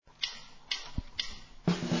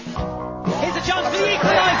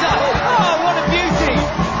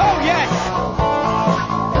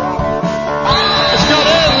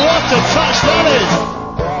touch that is.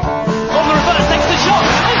 On the reverse, takes the shot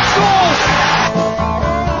and scores.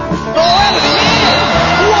 Oh, out of the air.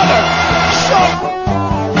 What a shot.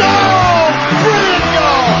 Goal. Brilliant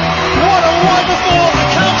goal. What a wonderful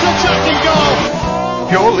counter-attacking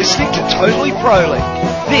goal. You're listening to Totally Pro League.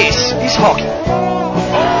 This is hockey.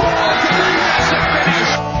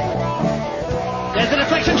 There's the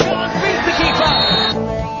deflection shot, beats the keeper.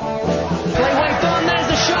 Play waved on, there's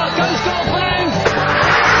the shot, goes goal bang.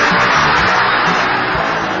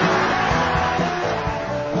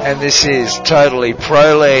 And this is Totally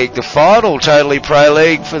Pro League, the final Totally Pro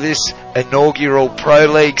League for this inaugural Pro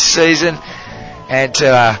League season. And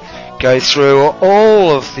go through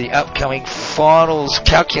all of the upcoming finals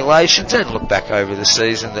calculations and look back over the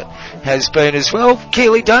season that has been as well.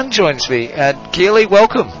 Keely Dunn joins me. And Keely,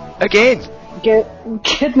 welcome again.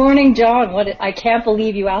 Good morning, John. I can't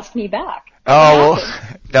believe you asked me back. Oh, well,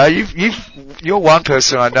 no, you're one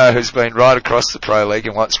person I know who's been right across the Pro League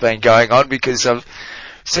and what's been going on, because I've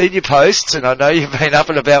seen your posts and I know you've been up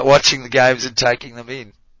and about watching the games and taking them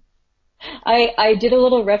in. I did a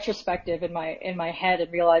little retrospective in my head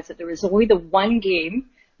and realized that there was only the one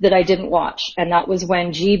game that I didn't watch, and that was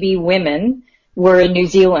when GB women were in New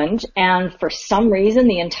Zealand, and for some reason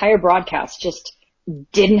the entire broadcast just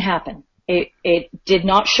didn't happen. It did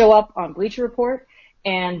not show up on Bleacher Report,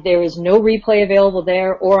 and there is no replay available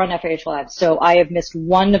there or on FAH Live. So I have missed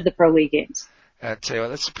one of the Pro League games. I tell you what,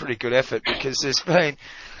 that's a pretty good effort, because there's been,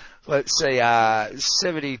 let's see,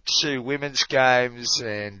 72 women's games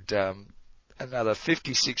and another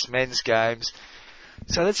 56 men's games.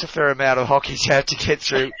 So that's a fair amount of hockey to have to get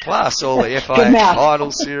through, plus all the FIH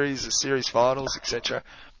final series, the series finals, etc.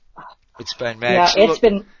 It's been mad. Yeah, so it's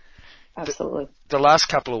been... Absolutely. The last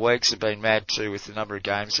couple of weeks have been mad too, with the number of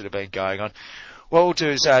games that have been going on. What we'll do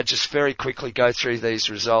is just very quickly go through these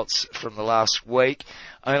results from the last week.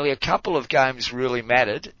 Only a couple of games really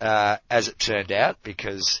mattered, as it turned out,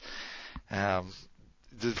 because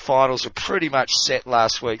the finals were pretty much set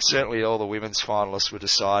last week. Certainly all the women's finalists were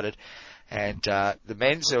decided. And the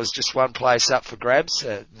men's, there was just one place up for grabs,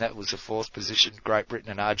 and that was the fourth position. Great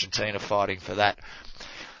Britain and Argentina fighting for that.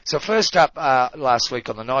 So first up, last week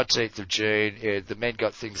on the 19th of June, the men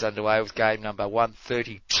got things underway with game number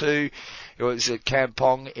 132. It was at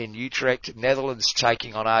Kampong in Utrecht, Netherlands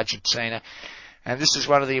taking on Argentina. And this is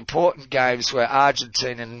one of the important games where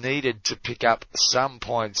Argentina needed to pick up some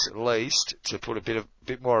points at least to put a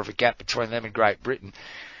bit more of a gap between them and Great Britain.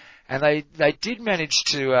 And they did manage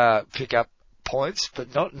to pick up points,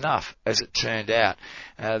 but not enough, as it turned out.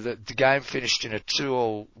 The game finished in a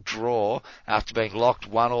 2-2 draw after being locked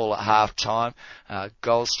 1-1 at half-time.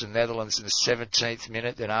 Goals to Netherlands in the 17th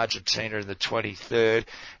minute, then Argentina in the 23rd.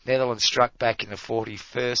 Netherlands struck back in the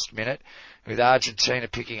 41st minute, with Argentina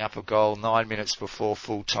picking up a goal 9 minutes before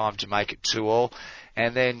full time to make it 2-2.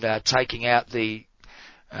 And then taking out the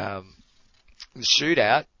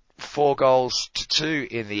shootout, 4-2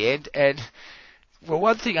 in the end. And well,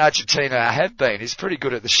 one thing Argentina have been is pretty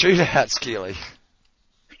good at the shootouts, Keely.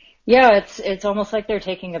 Yeah, it's almost like they're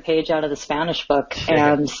taking a page out of the Spanish book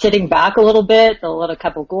and sitting back a little bit. They'll let a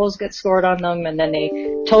couple goals get scored on them, and then they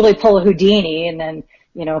totally pull a Houdini, and then,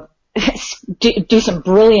 do some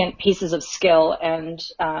brilliant pieces of skill, and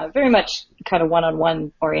very much kind of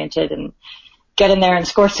one-on-one oriented, and get in there and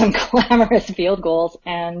score some glamorous field goals,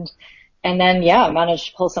 and then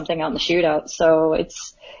manage to pull something out in the shootout. So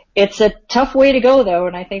it's a tough way to go, though,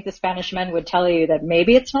 and I think the Spanish men would tell you that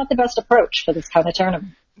maybe it's not the best approach for this kind of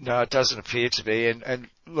tournament. No, it doesn't appear to be. And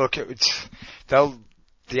look, the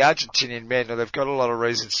Argentinian men, they've got a lot of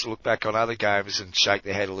reasons to look back on other games and shake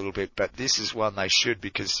their head a little bit, but this is one they should,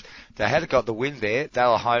 because they had got the win there. They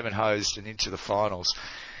were home and hosed and into the finals.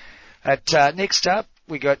 Next up,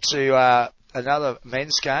 we got to another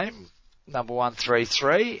men's game. Number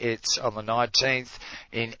 133. It's on the 19th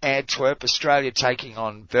in Antwerp. Australia taking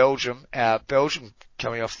on Belgium. Belgium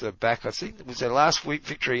coming off the back, I think it was their last week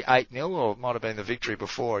victory 8-0, or it might have been the victory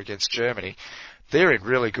before against Germany. They're in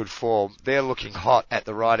really good form. They're looking hot at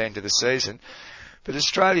the right end of the season. But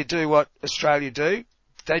Australia do what Australia do.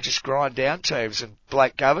 They just grind down teams, and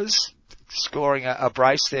Blake Govers scoring a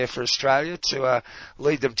brace there for Australia to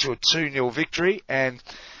lead them to a 2-0 victory. And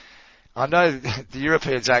I know the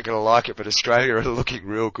Europeans aren't going to like it, but Australia are looking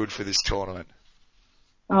real good for this tournament.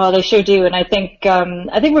 Oh, they sure do, and I think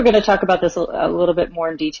we're going to talk about this a little bit more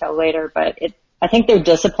in detail later. But I think their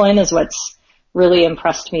discipline is what's really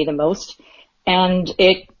impressed me the most, and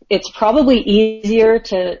it's probably easier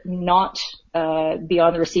to not be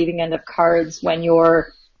on the receiving end of cards when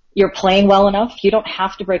you're playing well enough. You don't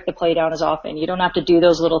have to break the play down as often. You don't have to do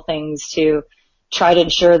those little things to try to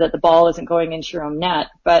ensure that the ball isn't going into your own net,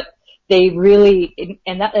 but they really,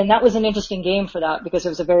 and that was an interesting game for that because it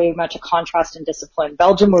was a very much a contrast in discipline.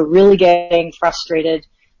 Belgium were really getting frustrated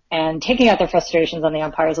and taking out their frustrations on the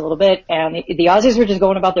umpires a little bit, and the Aussies were just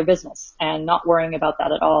going about their business and not worrying about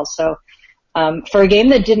that at all. So, for a game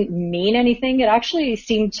that didn't mean anything, it actually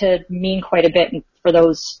seemed to mean quite a bit for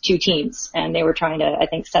those two teams, and they were trying to, I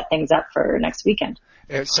think, set things up for next weekend.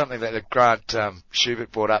 It's something that Grant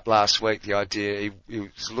Schubert brought up last week, the idea he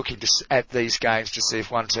was looking at these games to see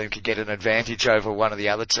if one team could get an advantage over one of the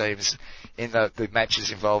other teams in the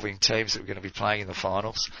matches involving teams that were going to be playing in the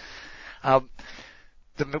finals.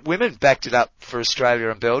 The women backed it up for Australia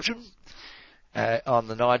and Belgium on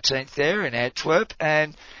the 19th there in Antwerp,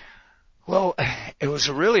 and well, it was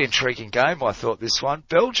a really intriguing game, I thought, this one.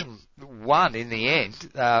 Belgium won in the end,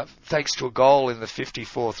 thanks to a goal in the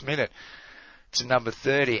 54th minute to number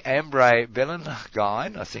 30, Ambre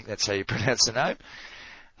Bellegain, I think that's how you pronounce the name,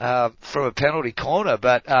 from a penalty corner,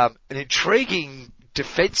 but an intriguing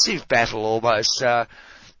defensive battle almost.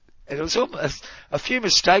 It was almost a few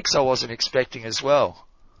mistakes I wasn't expecting as well.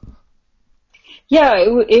 Yeah,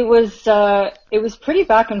 it was pretty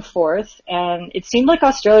back and forth, and it seemed like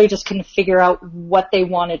Australia just couldn't figure out what they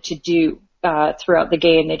wanted to do throughout the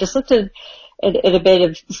game. They just looked at a bit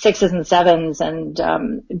of sixes and sevens, and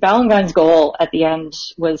Bellengain's goal at the end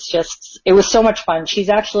was it was so much fun.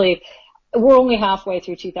 We're only halfway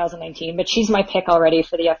through 2019, but she's my pick already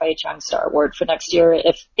for the FIH Young Star Award for next year.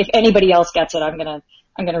 If anybody else gets it, I'm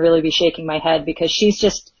gonna really be shaking my head because she's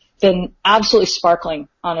just been absolutely sparkling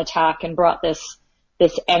on attack and brought this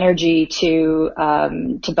energy to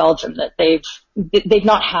Belgium that they've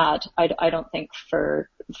not had, I don't think, for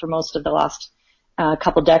most of the last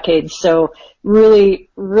couple decades. So really,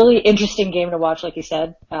 really interesting game to watch, like you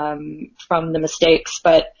said, from the mistakes.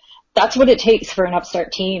 But that's what it takes for an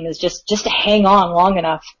upstart team is just to hang on long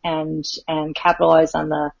enough and capitalize on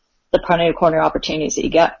the penalty corner opportunities that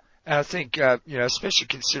you get. And I think, especially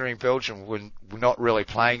considering Belgium were not really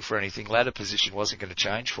playing for anything, ladder position wasn't going to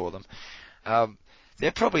change for them.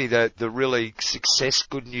 They're probably the really success,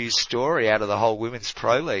 good news story out of the whole Women's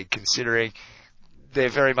Pro League, considering they're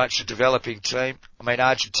very much a developing team. I mean,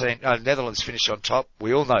 Netherlands finished on top.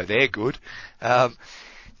 We all know they're good.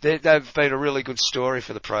 They've been a really good story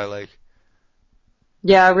for the Pro League.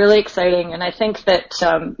 Yeah, really exciting. And I think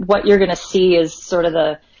that what you're going to see is sort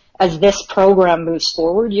of as this program moves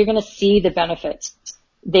forward, you're going to see the benefits.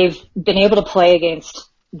 They've been able to play against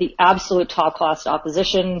the absolute top class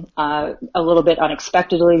opposition, a little bit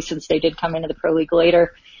unexpectedly since they did come into the Pro League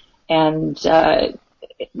later. And,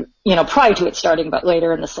 prior to it starting, but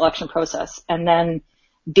later in the selection process. And then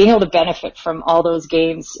being able to benefit from all those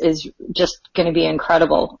games is just going to be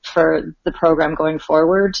incredible for the program going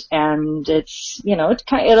forward. And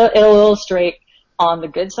it'll illustrate on the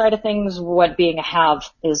good side of things what being a have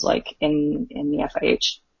is like in the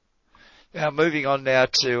FIH. Now, moving on now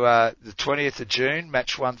to the 20th of June,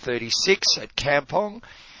 match 136 at Kampong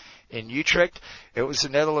in Utrecht. It was the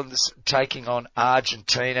Netherlands taking on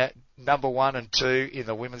Argentina, number 1 and 2 in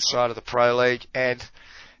the women's side of the Pro League, and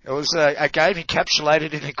it was a game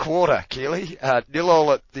encapsulated in a quarter, Keely.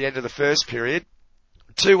 0-0 at the end of the first period,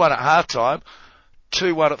 2-1 at half-time,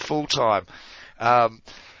 2-1 at full-time.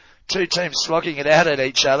 Two teams slogging it out at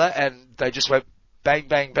each other, and they just went bang,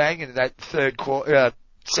 bang, bang in that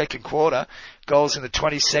second quarter. Goals in the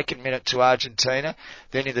 22nd minute to Argentina,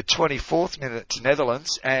 then in the 24th minute to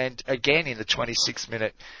Netherlands, and again in the 26th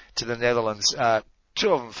minute to the Netherlands.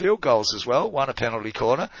 Two of them field goals as well, one a penalty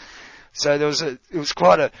corner. So it was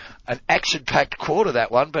quite an action-packed quarter,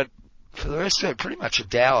 that one, but for the rest of it, pretty much a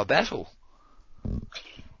dour battle.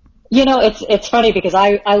 It's funny because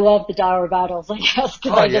I love the dour battles, I guess,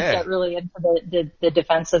 because I just get really into the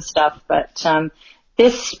defensive stuff. But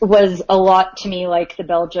this was a lot to me like the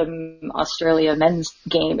Belgium-Australia men's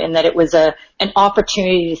game in that it was an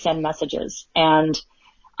opportunity to send messages. And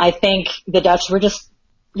I think the Dutch were just,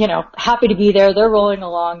 happy to be there. They're rolling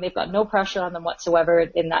along. They've got no pressure on them whatsoever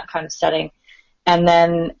in that kind of setting. And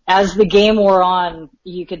then as the game wore on,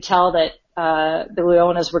 you could tell that the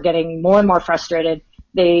Leonas were getting more and more frustrated.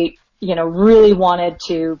 They, really wanted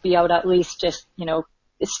to be able to at least just,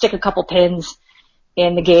 stick a couple pins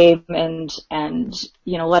in the game and,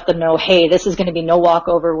 let them know, hey, this is going to be no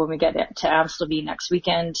walkover when we get to Amsterdam next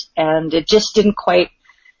weekend. And it just didn't quite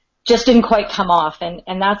come off.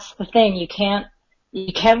 And that's the thing. You can't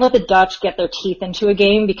let the Dutch get their teeth into a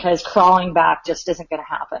game because crawling back just isn't going to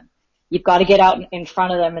happen. You've got to get out in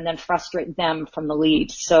front of them and then frustrate them from the lead.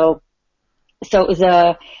 So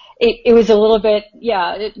it it was a little bit,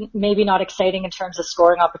 maybe not exciting in terms of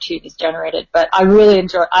scoring opportunities generated, but I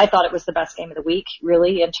thought it was the best game of the week,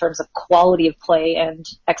 really, in terms of quality of play and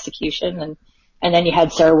execution. And then you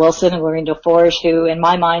had Sarah Wilson and Lorraine Deforge, who, in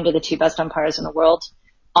my mind, are the two best umpires in the world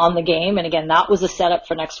on the game. And again, that was a setup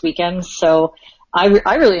for next weekend. So I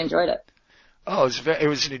really enjoyed it. Oh, it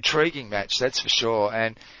was an intriguing match, that's for sure.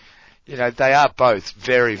 And, they are both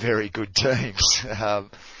very, very good teams.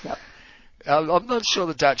 Yep. I'm not sure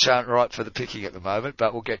the Dutch aren't right for the picking at the moment,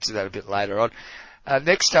 but we'll get to that a bit later on.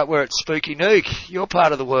 Next up, we're at Spooky Nook, your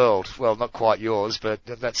part of the world. Well, not quite yours, but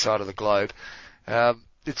that side of the globe.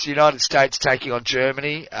 It's the United States taking on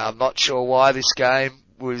Germany. I'm not sure why this game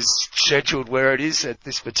was scheduled where it is at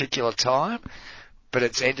this particular time, but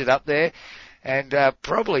it's ended up there. And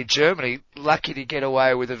probably Germany lucky to get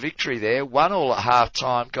away with a victory there. 1-1 at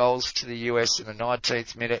half-time, goals to the US in the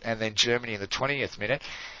 19th minute, and then Germany in the 20th minute.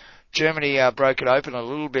 Germany broke it open a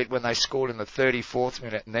little bit when they scored in the 34th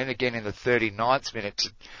minute, and then again in the 39th minute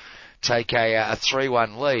to take a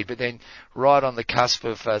 3-1 lead. But then right on the cusp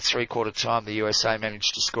of three-quarter time, the USA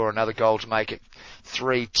managed to score another goal to make it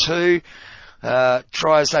 3-2.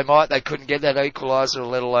 Try as they might, they couldn't get that equaliser,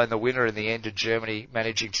 let alone the winner in the end, of Germany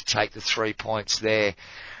managing to take the 3 points there.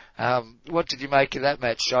 What did you make of that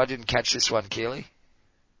match? I didn't catch this one, Keely.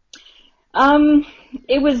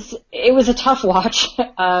 It was a tough watch.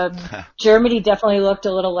 Germany definitely looked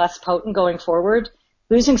a little less potent going forward.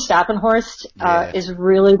 Losing Stappenhorst is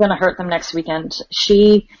really going to hurt them next weekend.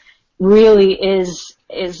 She really is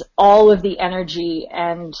all of the energy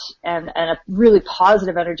and a really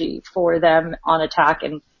positive energy for them on attack,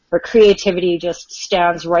 and her creativity just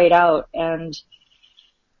stands right out. And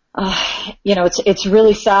it's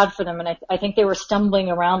really sad for them, and I think they were stumbling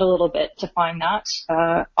around a little bit to find that.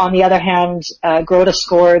 On the other hand, Grote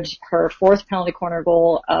scored her fourth penalty corner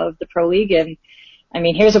goal of the Pro League, and I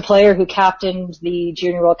mean, here's a player who captained the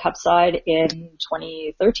Junior World Cup side in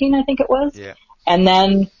 2013, I think it was, and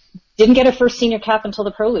then didn't get her first senior cap until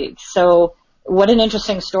the Pro League. So what an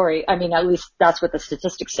interesting story. I mean, at least that's what the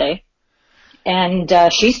statistics say. And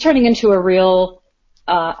she's turning into a real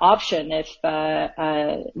option. If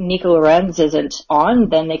Nika Lorenz isn't on,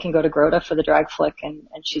 then they can go to Grote for the drag flick, and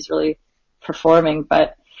she's really performing.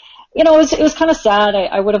 But, it was kind of sad.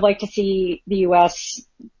 I would have liked to see the U.S.,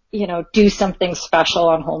 do something special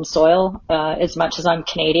on home soil. As much as I'm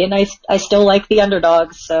Canadian, I still like the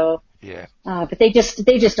underdogs, so. Yeah. But they just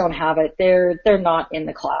don't have it. They're not in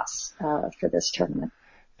the class for this tournament.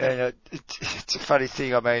 And it's a funny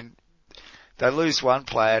thing. I mean, they lose one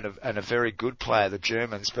player and a very good player, the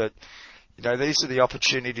Germans. But these are the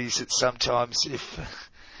opportunities that sometimes,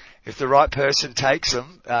 if the right person takes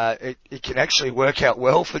them, it can actually work out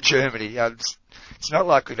well for Germany. It's not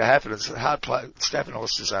likely to happen. It's a hard play.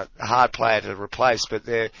 Stappenhorst is a hard player to replace, but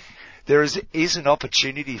there is an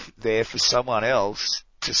opportunity there for someone else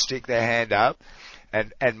to stick their hand up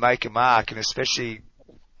and make a mark, and especially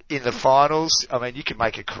in the finals, I mean, you can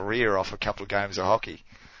make a career off a couple of games of hockey.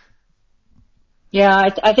 Yeah,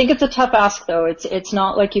 I think it's a tough ask, though. It's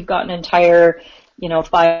not like you've got an entire,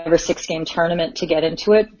 5 or 6 game tournament to get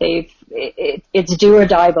into it. It's do or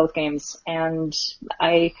die both games, and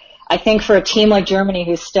I think for a team like Germany,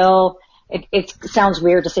 who's still, it sounds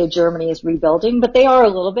weird to say Germany is rebuilding, but they are a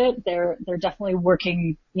little bit. They're definitely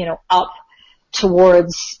working, up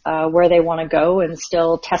towards where they want to go, and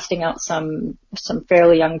still testing out some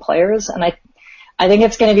fairly young players. And I think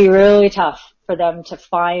it's going to be really tough for them to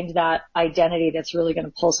find that identity that's really going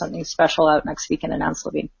to pull something special out next weekend in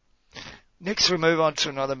Amsterdam. Next, we move on to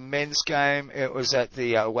another men's game. It was at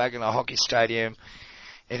the Wagener Hockey Stadium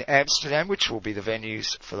in Amsterdam, which will be the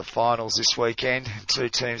venues for the finals this weekend. Two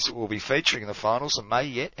teams that will be featuring in the finals and may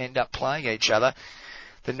yet end up playing each other,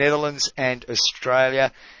 the Netherlands and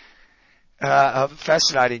Australia. A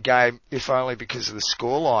fascinating game, if only because of the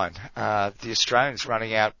scoreline. The Australians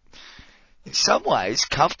running out, in some ways,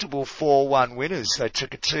 comfortable 4-1 winners. They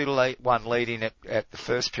took a 2-1 lead in at the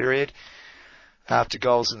first period, after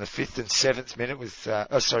goals in the 5th and 7th minute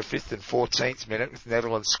 5th and 14th minute, with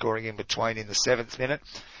Netherlands scoring in between in the 7th minute.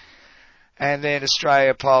 And then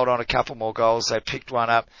Australia piled on a couple more goals. They picked one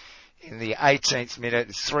up in the 18th minute,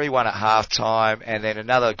 3-1 at half time, and then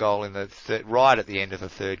another goal in the right at the end of the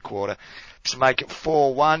third quarter to make it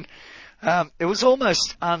 4-1. It was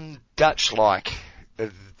almost un-Dutch-like,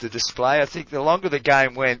 the display. I think the longer the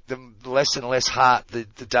game went, the less and less heart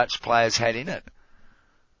the Dutch players had in it.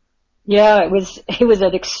 Yeah, it was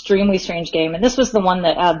an extremely strange game, and this was the one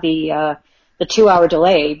that had the 2-hour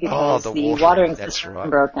delay because the watering system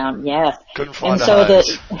broke down. Yes, couldn't find a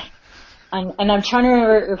hose. And I'm trying to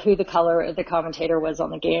remember who the commentator was on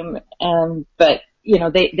the game, but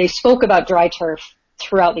they spoke about dry turf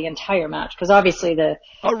throughout the entire match, because obviously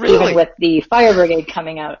Oh, really? even with the fire brigade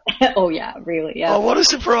coming out, oh yeah, really, yeah. Oh, what a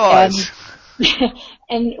surprise.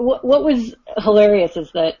 And what was hilarious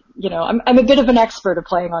is that, I'm a bit of an expert of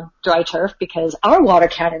playing on dry turf, because our water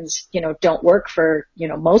cannons, don't work for,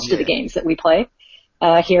 most of the games that we play,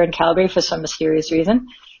 here in Calgary for some mysterious reason.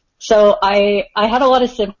 So I had a lot of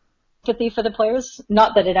sympathy for the players.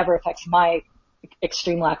 Not that it ever affects my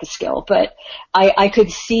extreme lack of skill, but I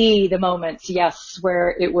could see the moments, yes, where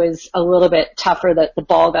it was a little bit tougher, that the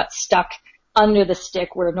ball got stuck under the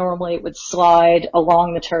stick where normally it would slide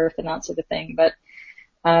along the turf and that sort of thing. But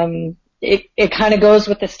it kind of goes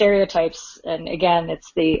with the stereotypes. And again,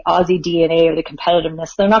 it's the Aussie DNA of the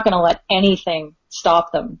competitiveness. They're not going to let anything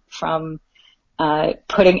stop them from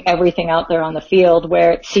putting everything out there on the field,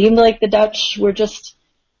 where it seemed like the Dutch were just,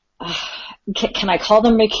 can I call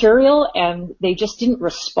them mercurial? And they just didn't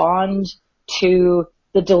respond to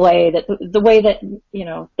the delay the way that,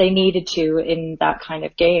 they needed to in that kind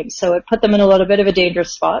of game. So it put them in a little bit of a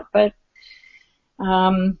dangerous spot, but,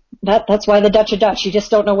 that's why the Dutch are Dutch. You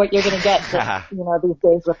just don't know what you're going to get, these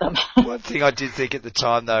days with them. One thing I did think at the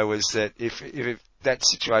time, though, was that if that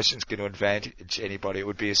situation's going to advantage anybody, it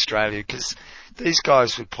would be Australia, because these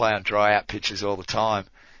guys would play on dry out pitches all the time.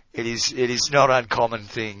 It is not an uncommon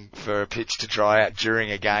thing for a pitch to dry out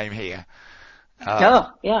during a game here.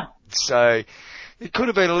 Yeah. So it could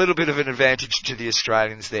have been a little bit of an advantage to the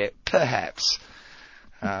Australians there, perhaps.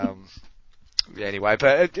 Anyway,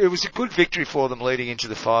 but it was a good victory for them leading into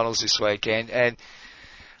the finals this weekend, and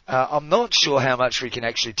I'm not sure how much we can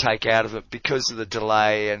actually take out of it because of the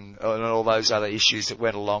delay and all those other issues that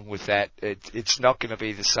went along with that. It's not going to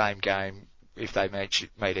be the same game if they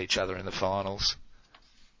meet each other in the finals.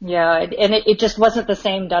 Yeah, and it just wasn't the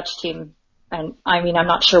same Dutch team. And I mean, I'm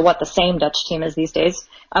not sure what the same Dutch team is these days.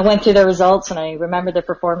 I went through their results and I remember their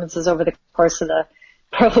performances over the course of the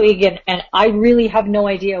Pro League, and I really have no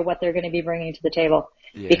idea what they're going to be bringing to the table,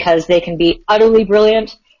 because they can be utterly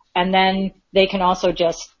brilliant and then they can also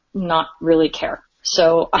just not really care.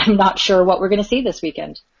 So I'm not sure what we're going to see this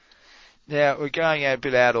weekend. Now, we're going a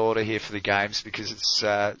bit out of order here for the games, because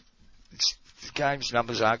the games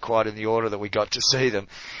numbers aren't quite in the order that we got to see them.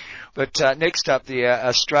 But next up, the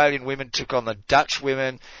Australian women took on the Dutch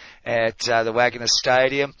women at the Wagoner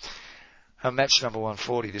Stadium. Match number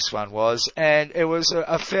 140 this one was, and it was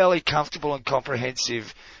a fairly comfortable and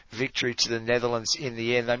comprehensive victory to the Netherlands in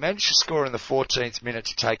the end. They managed to score in the 14th minute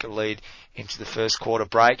to take a lead into the first quarter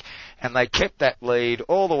break, and they kept that lead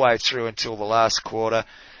all the way through until the last quarter,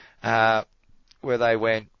 where they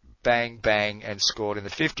went bang, bang, and scored in the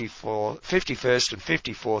 51st and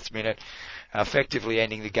 54th minute, effectively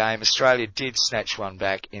ending the game. Australia did snatch one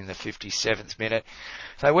back in the 57th minute.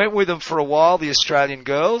 They went with them for a while, the Australian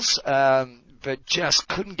girls, but just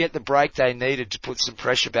couldn't get the break they needed to put some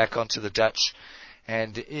pressure back onto the Dutch.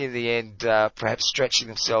 And in the end, perhaps stretching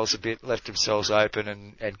themselves a bit, left themselves open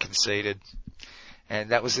and conceded.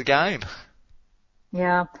 And that was the game.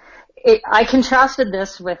 Yeah. I contrasted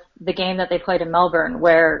this with the game that they played in Melbourne,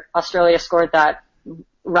 where Australia scored that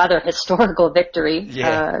rather historical victory,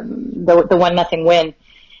 the 1-0 win.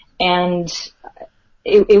 And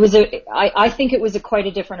I think it was quite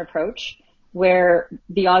a different approach, where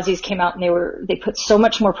the Aussies came out and they put so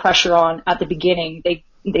much more pressure on at the beginning.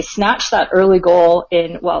 They snatched that early goal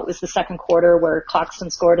it was the second quarter, where Claxton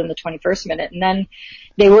scored in the 21st minute. And then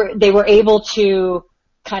they were able to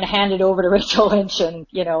kind of hand it over to Rachel Lynch and,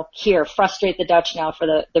 here, frustrate the Dutch now for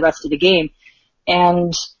the rest of the game.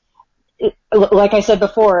 And like I said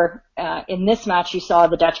before, in this match, you saw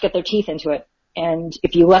the Dutch get their teeth into it. And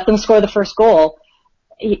if you let them score the first goal,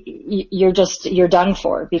 you're done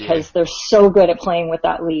for, because they're so good at playing with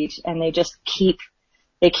that lead, and they just keep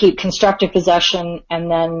constructive possession,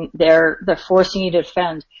 and then they're forcing you to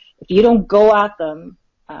defend. If you don't go at them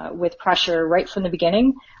with pressure right from the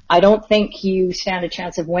beginning, I don't think you stand a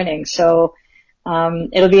chance of winning. So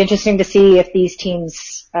it'll be interesting to see if these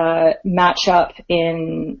teams match up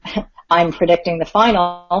in I'm predicting the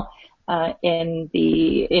final in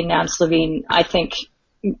Amsterdam. I think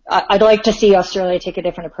I'd like to see Australia take a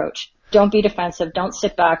different approach. Don't be defensive. Don't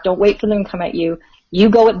sit back. Don't wait for them to come at you. You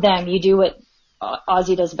go at them. You do what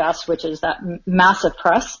Aussie does best, which is that massive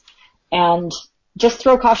press, and just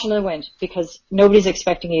throw caution to the wind, because nobody's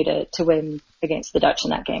expecting you to win against the Dutch in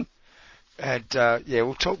that game. And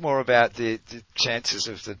we'll talk more about the chances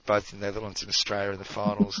of both the Netherlands and Australia in the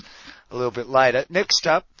finals a little bit later. Next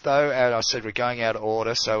up, though, and I said we're going out of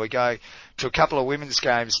order, so we're going to a couple of women's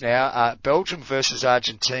games now. Belgium versus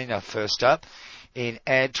Argentina first up in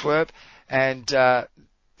Antwerp, and the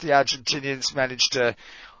Argentinians managed to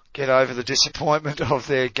get over the disappointment of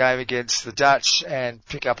their game against the Dutch and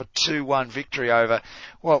pick up a 2-1 victory over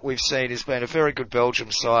what we've seen has been a very good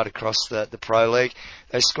Belgium side across the Pro League.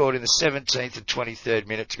 They scored in the 17th and 23rd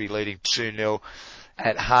minute to be leading 2-0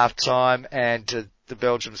 at half-time, and the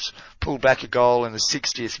Belgians pulled back a goal in the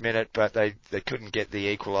 60th minute, but they couldn't get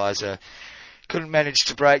the equaliser. Couldn't manage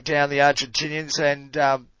to break down the Argentinians, and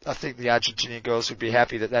I think the Argentinian girls would be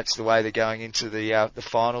happy that that's the way they're going into the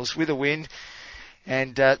finals, with a win.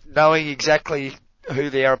 And knowing exactly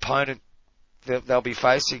who their opponent they'll be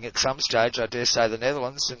facing at some stage, I dare say the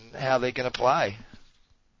Netherlands, and how they're going to play.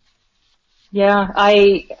 Yeah,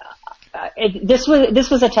 this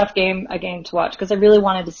was a tough game to watch because I really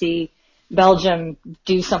wanted to see Belgium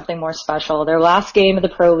do something more special. Their last game of the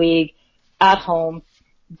Pro League at home,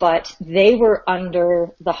 but they were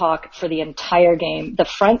under the hawk for the entire game. The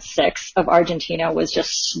front six of Argentina was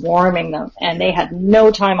just swarming them, and they had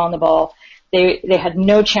no time on the ball. They had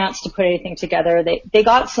no chance to put anything together. They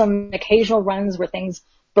got some occasional runs where things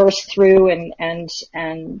burst through and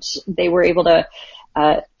they were able to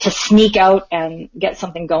sneak out and get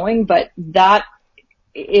something going. But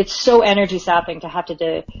it's so energy sapping to have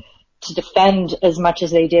to defend as much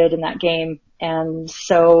as they did in that game. And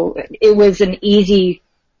so it was an easy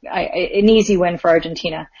win for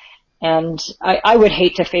Argentina. And I would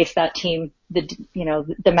hate to face that team,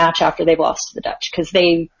 the match after they've lost to the Dutch, because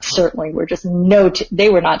they certainly were just they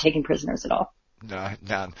were not taking prisoners at all. No,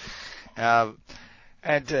 none.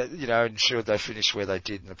 Ensured they finished where they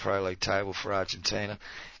did in the Pro League table for Argentina.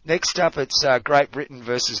 Next up, it's Great Britain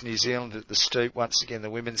versus New Zealand at the Stoop, once again the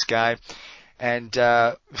women's game. And,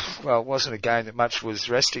 it wasn't a game that much was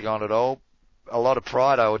resting on at all. A lot of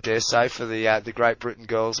pride, I would dare say, for the Great Britain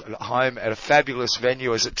girls at home at a fabulous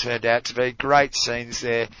venue, as it turned out to be. Great scenes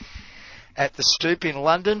there at the Stoop in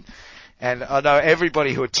London. And I know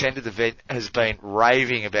everybody who attended the event has been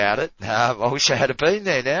raving about it. I wish I had been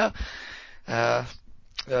there now.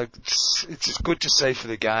 It's good to see for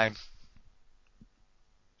the game.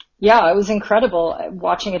 Yeah, it was incredible.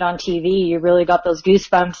 Watching it on TV, you really got those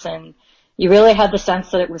goosebumps, and you really had the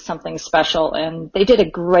sense that it was something special, and they did a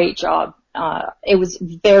great job. It was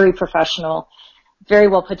very professional, very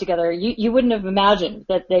well put together. You wouldn't have imagined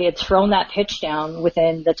that they had thrown that pitch down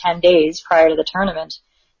within the 10 days prior to the tournament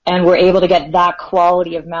and were able to get that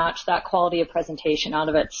quality of match, that quality of presentation out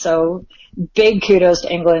of it. So big kudos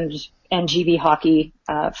to England and GB Hockey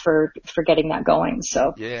for getting that going.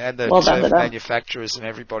 So yeah, and the well done to them. Manufacturers and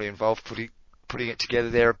everybody involved putting it together.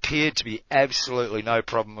 There appeared to be absolutely no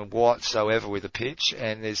problem whatsoever with the pitch,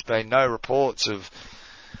 and there's been no reports of,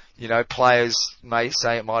 players may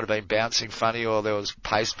say it might have been bouncing funny or there was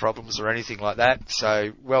pace problems or anything like that.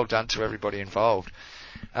 So well done to everybody involved.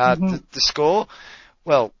 The score,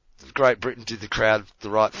 well, Great Britain did the crowd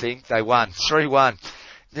the right thing. They won 3-1.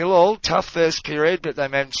 0-0, tough first period, but they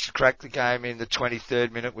managed to crack the game in the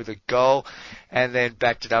 23rd minute with a goal, and then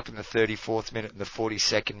backed it up in the 34th minute and the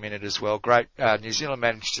 42nd minute as well. Great, New Zealand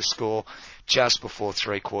managed to score just before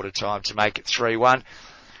three-quarter time to make it 3-1,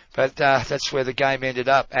 but that's where the game ended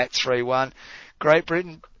up, at 3-1. Great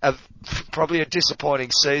Britain, probably a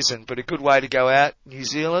disappointing season, but a good way to go out. New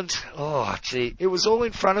Zealand, it was all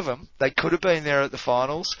in front of them. They could have been there at the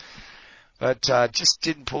finals, but just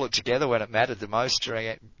didn't pull it together when it mattered the most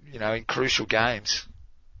during, in crucial games.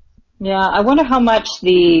 Yeah, I wonder how much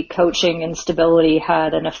the coaching instability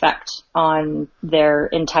had an effect on their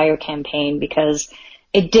entire campaign, because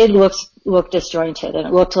it did look disjointed, and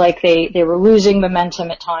it looked like they were losing momentum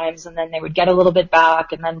at times, and then they would get a little bit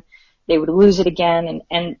back, and then they would lose it again.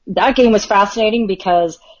 And that game was fascinating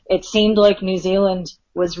because it seemed like New Zealand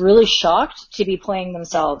was really shocked to be playing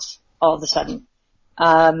themselves all of a sudden.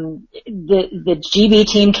 The GB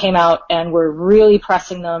team came out and were really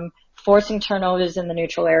pressing them, forcing turnovers in the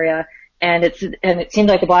neutral area, and it seemed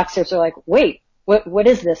like the Black Stars were like, wait, what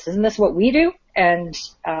is this? Isn't this what we do? And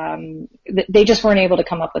they just weren't able to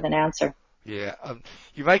come up with an answer. Yeah,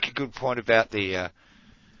 you make a good point about the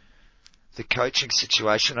coaching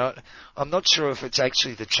situation. I'm not sure if it's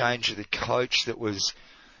actually the change of the coach that was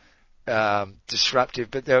disruptive,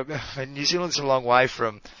 but New Zealand's a long way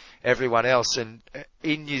from everyone else, and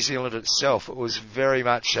in New Zealand itself, it was very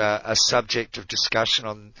much a subject of discussion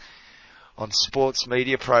on sports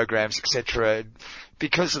media programs, etc.,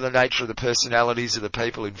 because of the nature of the personalities of the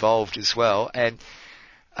people involved as well, and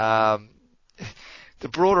the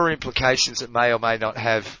broader implications it may or may not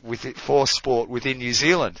have for sport within New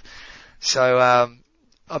Zealand. So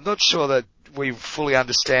I'm not sure that we fully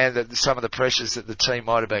understand that some of the pressures that the team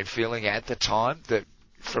might have been feeling at the time, that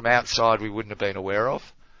from outside we wouldn't have been aware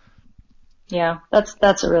of. Yeah,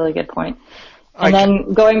 that's a really good point. And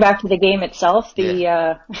then going back to the game itself,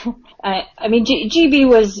 I mean, GB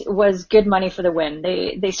was good money for the win.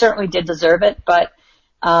 They certainly did deserve it, but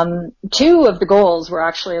two of the goals were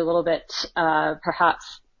actually a little bit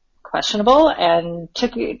perhaps questionable and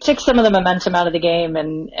took some of the momentum out of the game.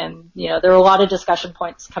 And there were a lot of discussion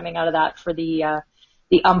points coming out of that for the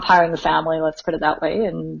umpiring family, let's put it that way,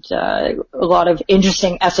 and a lot of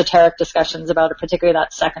interesting esoteric discussions about it, particularly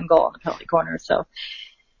that second goal in the penalty corner. So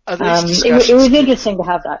it was interesting to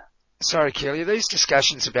have that. Sorry, Keely, are these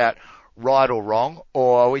discussions about right or wrong,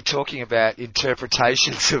 or are we talking about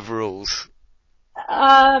interpretations of rules?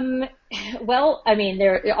 Well, I mean,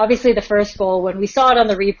 obviously the first goal, when we saw it on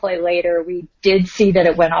the replay later, we did see that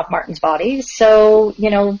it went off Martin's body. So,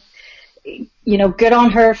 good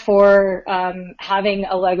on her for having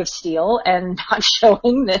a leg of steel and not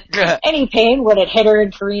showing that any pain when it hit her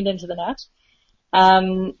and careened into the net.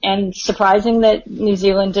 And surprising that New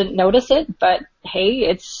Zealand didn't notice it, but hey,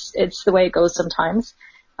 it's the way it goes sometimes.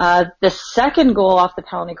 The second goal off the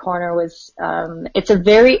penalty corner was, it's a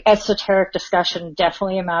very esoteric discussion,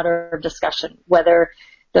 definitely a matter of discussion, whether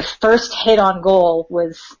the first hit on goal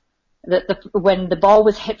was when the ball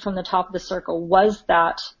was hit from the top of the circle, was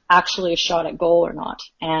that actually a shot at goal or not?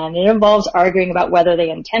 And it involves arguing about whether they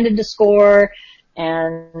intended to score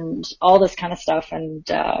and all this kind of stuff. And,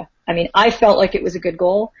 I mean, I felt like it was a good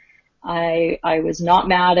goal. I was not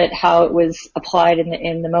mad at how it was applied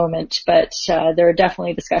in the moment, but there are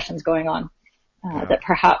definitely discussions going on that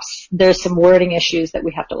perhaps there's some wording issues that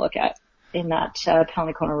we have to look at in that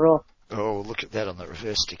penalty corner rule. Oh, we'll look at that on the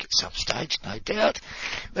reverse stick at some stage, no doubt.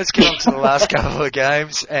 Let's get on to the last couple of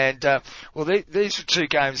games. And, these were two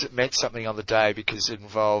games that meant something on the day because it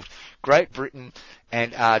involved Great Britain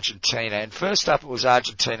and Argentina. And first up, it was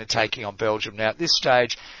Argentina taking on Belgium. Now, at this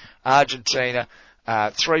stage, Argentina,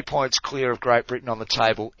 3 points clear of Great Britain on the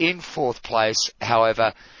table in fourth place.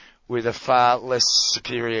 However, with a far less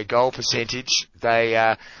superior goal percentage,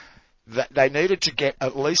 they needed to get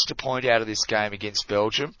at least a point out of this game against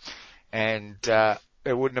Belgium. And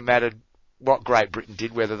it wouldn't have mattered what Great Britain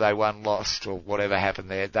did, whether they won, lost, or whatever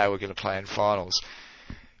happened there. They were going to play in finals.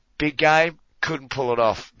 Big game, couldn't pull it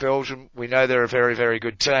off. Belgium, we know they're a very, very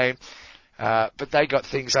good team, but they got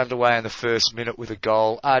things underway in the first minute with a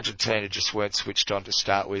goal. Argentina just weren't switched on to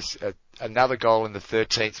start with. Another goal in the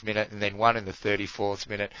 13th minute, and then one in the 34th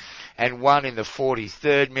minute, and one in the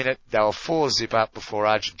 43rd minute. They were 4-0 up before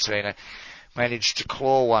Argentina managed to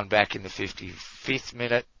claw one back in the 55th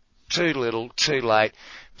minute. Too little, too late.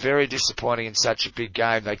 Very disappointing in such a big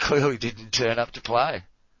game. They clearly didn't turn up to play.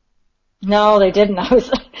 No, they didn't.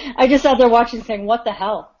 I just sat there watching saying, what the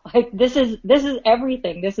hell? Like, this is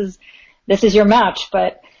everything. This is your match.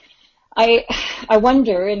 But I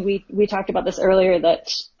wonder, and we talked about this earlier,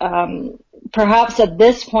 that, perhaps at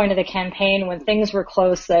this point of the campaign when things were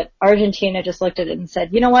close, that Argentina just looked at it and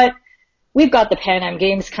said, you know what? We've got the Pan Am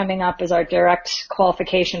Games coming up as our direct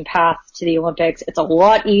qualification path to the Olympics. It's a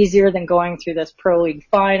lot easier than going through this Pro League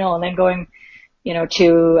final and then going, to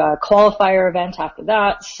a qualifier event after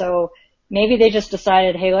that. So maybe they just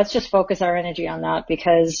decided, hey, let's just focus our energy on that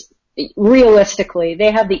because realistically,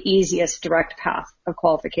 they have the easiest direct path of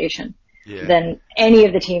qualification than any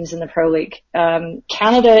of the teams in the Pro League.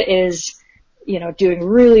 Canada is, doing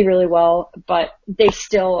really, really well, but they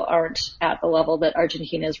still aren't at the level that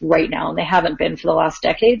Argentina is right now, and they haven't been for the last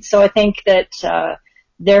decade. So I think that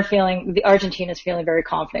Argentina's feeling very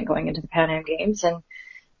confident going into the Pan Am Games, and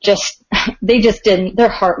they just didn't. Their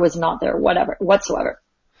heart was not there, whatsoever.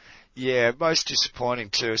 Yeah, most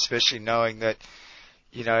disappointing too, especially knowing that,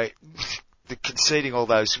 conceding all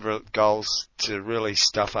those goals to really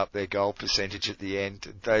stuff up their goal percentage at the end.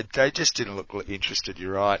 They just didn't look interested.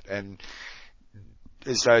 You're right, and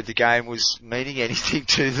as though the game was meaning anything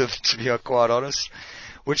to them, to be quite honest,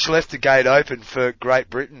 which left the gate open for Great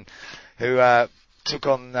Britain, who took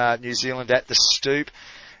on New Zealand at the Stoop,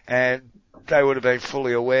 and they would have been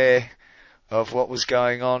fully aware of what was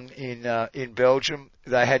going on in Belgium.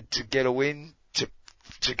 They had to get a win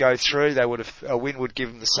to go through. A win would give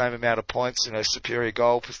them the same amount of points and a superior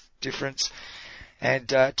goal difference, and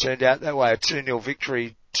turned out that way. A 2-0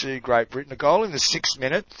 victory to Great Britain, a goal in the 6th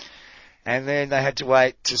minute. And then they had to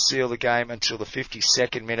wait to seal the game until the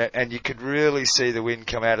 52nd minute, and you could really see the wind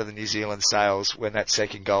come out of the New Zealand sails when that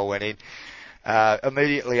second goal went in.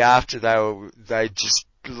 Immediately after, they just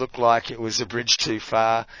looked like it was a bridge too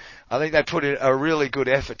far. I think they put in a really good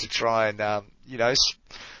effort to try and,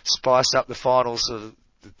 spice up the finals of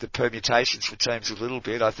the permutations for teams a little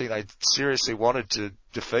bit. I think they seriously wanted to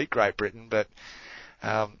defeat Great Britain, but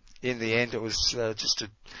in the end, it was just a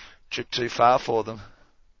trip too far for them.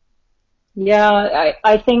 Yeah,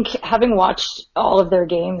 I think having watched all of their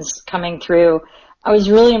games coming through, I was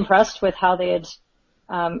really impressed with how they had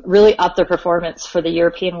really upped their performance for the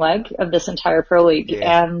European leg of this entire Pro League.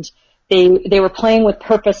 Yeah. And they were playing with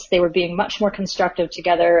purpose. They were being much more constructive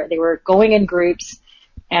together. They were going in groups,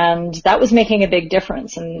 and that was making a big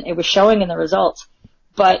difference, and it was showing in the results.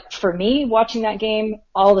 But for me, watching that game,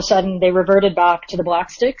 all of a sudden they reverted back to the Black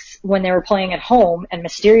Sticks when they were playing at home, and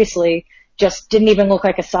mysteriously just didn't even look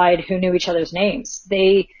like a side who knew each other's names.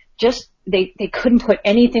 They couldn't put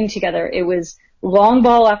anything together. It was long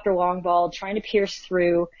ball after long ball, trying to pierce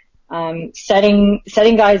through, setting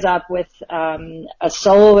guys up with a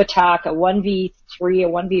solo attack, a 1v3, a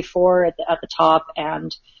 1v4 at the top.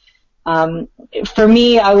 And for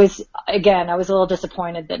me, I was a little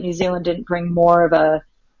disappointed that New Zealand didn't bring more of a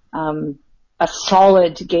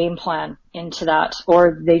solid game plan into that,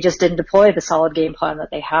 or they just didn't deploy the solid game plan that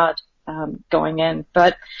they had going in.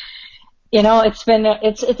 But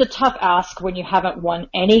it's a tough ask when you haven't won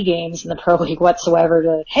any games in the Pro League whatsoever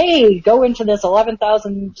to, hey, go into this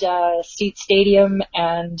 11,000 seat stadium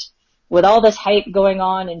and with all this hype going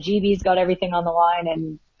on and GB's got everything on the line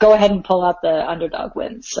and go ahead and pull out the underdog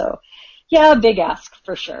wins. So yeah, big ask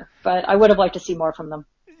for sure, but I would have liked to see more from them.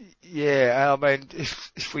 Yeah, I mean,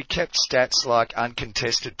 if we kept stats like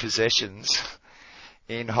uncontested possessions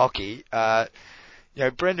in hockey,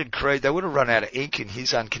 Brendan Creed, they would have run out of ink in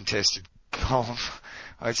his uncontested column.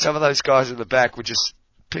 I mean, some of those guys in the back were just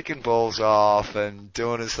picking balls off and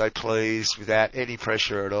doing as they pleased without any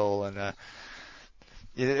pressure at all. And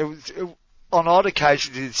on odd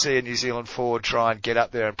occasions you'd see a New Zealand forward try and get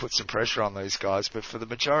up there and put some pressure on these guys, but for the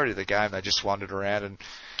majority of the game they just wandered around and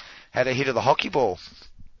had a hit of the hockey ball,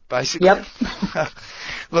 basically. Yep.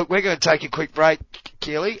 Look, we're going to take a quick break,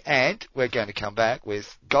 Keely, and we're going to come back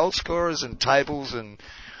with goal scorers and tables and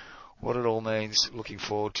what it all means looking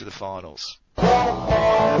forward to the finals.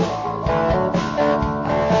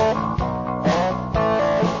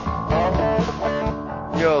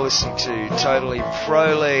 You're listening to Totally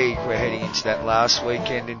Pro League. We're heading into that last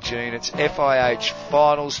weekend in June. It's FIH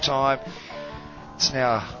finals time. It's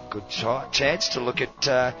now a good chance to look at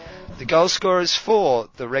the goal scorers for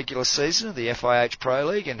the regular season of the FIH Pro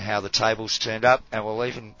League and how the tables turned up, and we'll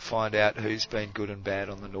even find out who's been good and bad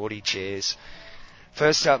on the naughty chairs.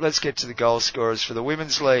 First up, let's get to the goal scorers for the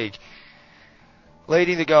Women's League.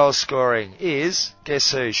 Leading the goal scoring is,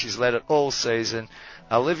 guess who? She's led it all season,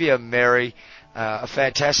 Olivia Merry. A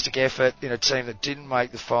fantastic effort in a team that didn't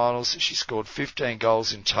make the finals. She scored 15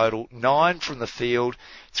 goals in total, 9 from the field,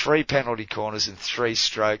 3 penalty corners and 3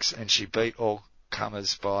 strokes, and she beat all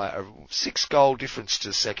comers by a 6-goal difference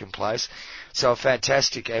to second place. So a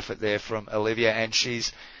fantastic effort there from Olivia, and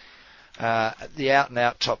she's the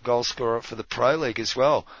out-and-out top goal scorer for the Pro League as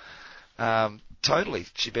well. Totally.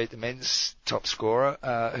 She beat the men's top scorer,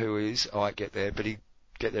 who is, I won't get there, but he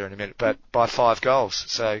get there in a minute, but by 5 goals.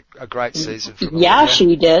 So a great season from Olivia. Yeah,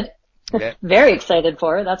 she did. Yeah. Very excited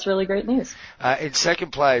for her. That's really great news. In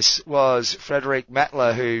second place was Frederique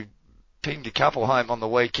Matler, who pinged a couple home on the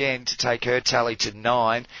weekend to take her tally to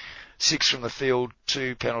 9, 6 from the field,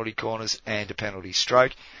 2 penalty corners and a penalty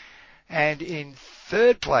stroke. And in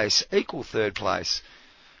third place,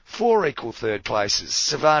 4 equal third places,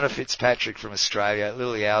 Savannah Fitzpatrick from Australia,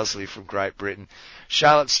 Lily Owsley from Great Britain,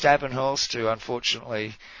 Charlotte Stabenhorst, who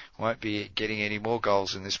unfortunately won't be getting any more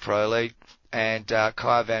goals in this Pro League, and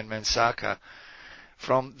Kaya van Mansaka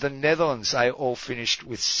from the Netherlands. They all finished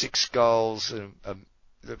with 6 goals,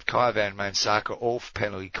 Kaya van Mansaka all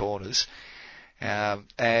penalty corners,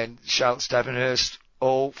 and Charlotte Stabenhorst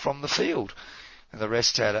all from the field. And the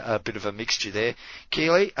rest had a bit of a mixture there.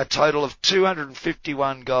 Keely, a total of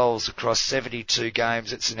 251 goals across 72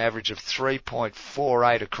 games. It's an average of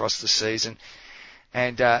 3.48 across the season.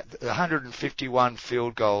 And 151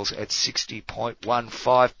 field goals at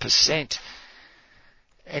 60.15%.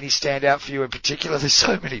 Any stand out for you in particular? There's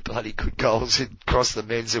so many bloody good goals across the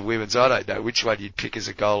men's and women's. I don't know which one you'd pick as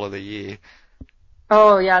a goal of the year.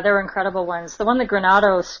 Oh, yeah, there were incredible ones. The one that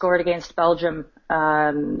Granado scored against Belgium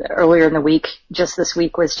earlier in the week, just this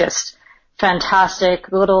week, was just fantastic.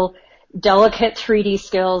 Little delicate 3D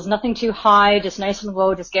skills, nothing too high, just nice and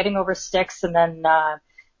low, just getting over sticks, and then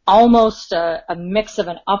almost a mix of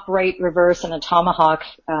an upright reverse and a tomahawk.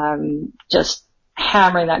 Just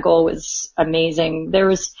hammering that goal was amazing.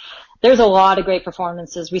 There's a lot of great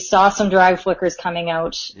performances. We saw some drag flickers coming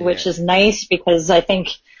out, which is nice because I think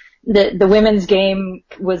the women's game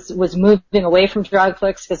was moving away from drag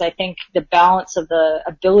flicks because I think the balance of the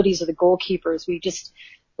abilities of the goalkeepers,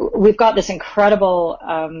 we've got this incredible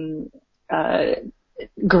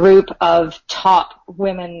group of top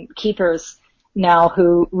women keepers, now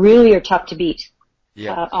who really are tough to beat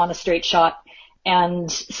Yeah. on a straight shot. And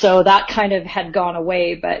so that kind of had gone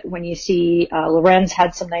away. But when you see Lorenz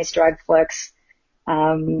had some nice drag flicks,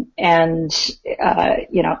 Owsley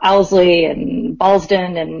and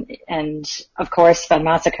Balsden and of course Van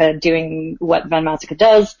Massika doing what Van Massika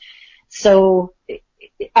does. So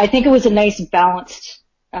I think it was a nice balanced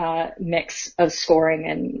mix of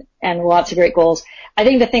scoring and lots of great goals. I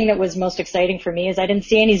think the thing that was most exciting for me is I didn't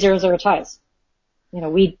see any 0-0 ties.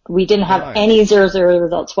 We didn't have any 0-0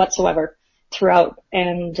 results whatsoever throughout,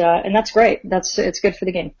 and that's great. It's good for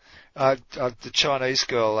the game. The Chinese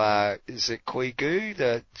girl, is it Kui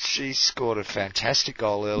Gu? She scored a fantastic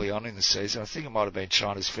goal early on in the season. I think it might have been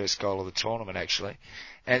China's first goal of the tournament, actually.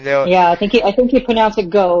 And I think you pronounce it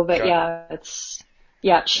go, but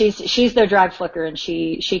she's their drag flicker, and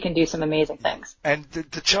she can do some amazing things. And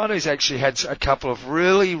the Chinese actually had a couple of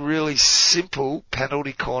really, really simple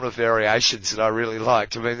penalty corner variations that I really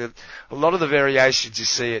liked. I mean, a lot of the variations you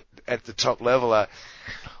see at the top level are,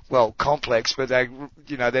 well, complex, but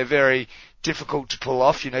they're very difficult to pull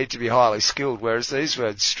off. You need to be highly skilled, whereas these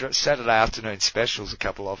were Saturday afternoon specials, a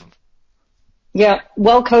couple of them. Yeah,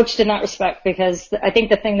 well coached in that respect, because I think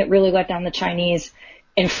the thing that really let down the Chinese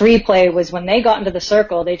in free play was when they got into the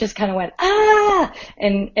circle, they just kind of went,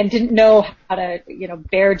 and didn't know how to,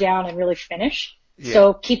 bear down and really finish. Yeah.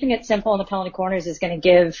 So keeping it simple in the penalty corners is going to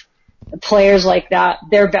give players like that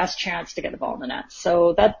their best chance to get the ball in the net.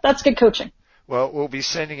 So that's good coaching. Well, we'll be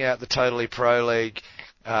sending out the Totally Pro League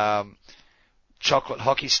chocolate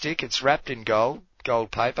hockey stick. It's wrapped in gold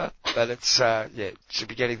paper, but should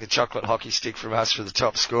be getting the chocolate hockey stick from us for the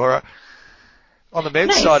top scorer. On the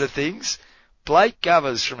men's side of things, Blake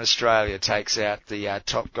Govers from Australia takes out the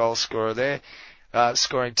top goal scorer there,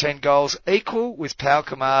 scoring 10 goals, equal with Pau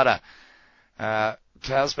Kamada.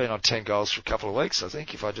 Pau's been on 10 goals for a couple of weeks, I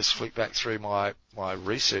think, if I just flick back through my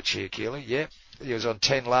research here, Keely. Yeah, he was on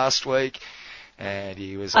 10 last week. And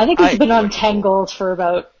he was. I think he's been on 10 goals for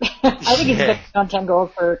about. He's been on 10 goals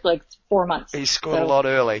for like 4 months. He scored a lot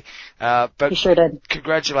early, but he sure did.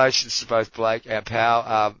 Congratulations to both Blake and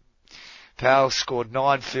Pau. Pau scored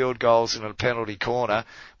 9 field goals in a penalty corner.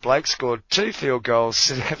 Blake scored 2 field goals,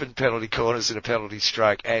 7 penalty corners and a penalty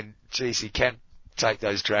stroke. And geez, he can take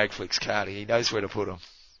those drag flicks, can't he? He knows where to put them.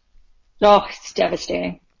 Oh, it's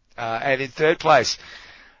devastating. And in third place.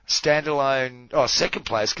 Second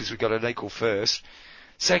place, because we got an equal first.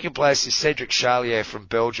 Second place is Cedric Charlier from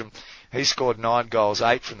Belgium. He scored 9 goals,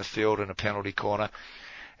 8 from the field and a penalty corner.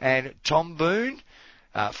 And Tom Boone,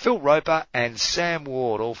 Phil Roper and Sam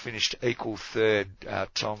Ward all finished equal third.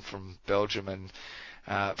 Tom from Belgium and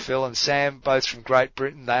Phil and Sam, both from Great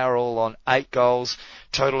Britain. They are all on 8 goals,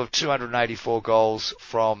 total of 284 goals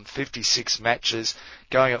from 56 matches,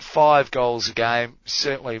 going at 5 goals a game.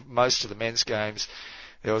 Certainly most of the men's games.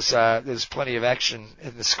 There's plenty of action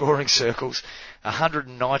in the scoring circles.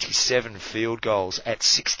 197 field goals at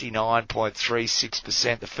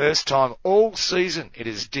 69.36%. The first time all season it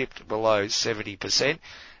has dipped below 70%,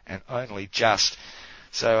 and only just.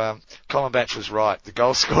 So, Colin Batch was right. The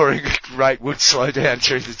goal scoring rate would slow down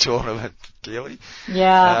during the tournament, Keely.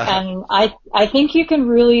 Yeah, and I think you can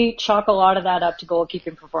really chalk a lot of that up to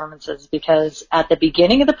goalkeeping performances, because at the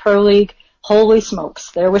beginning of the Pro League, holy smokes,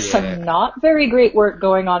 there was some not very great work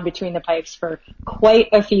going on between the pipes for quite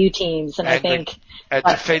a few teams, and I think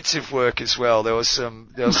defensive work as well. There was some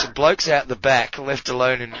blokes out the back left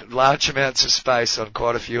alone in large amounts of space on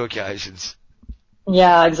quite a few occasions.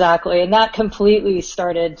 Yeah, exactly, and that completely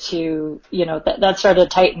started to, that started to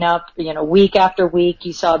tighten up. Week after week,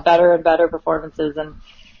 you saw better and better performances, and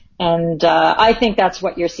I think that's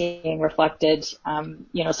what you're seeing reflected.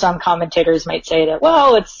 Some commentators might say that,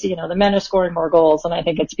 well, it's, the men are scoring more goals. And I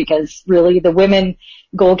think it's because really the women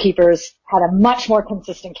goalkeepers had a much more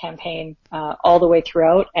consistent campaign, all the way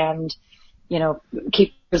throughout. And,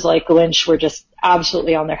 keepers like Lynch were just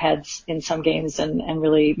absolutely on their heads in some games and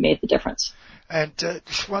really made the difference. And,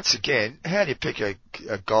 once again, how do you pick a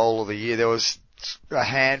goal of the year? There was a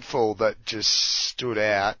handful that just stood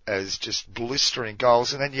out as just blistering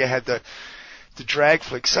goals, and then you had the drag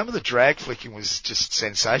flick. Some of the drag flicking was just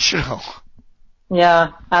sensational.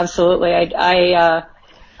 Yeah, absolutely. I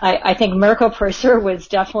think Mirko Purser was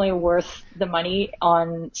definitely worth the money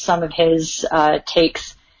on some of his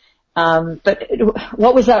takes. But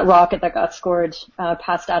what was that rocket that got scored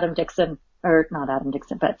past Adam Dixon, or not Adam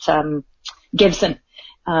Dixon, but Gibson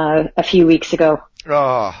a few weeks ago?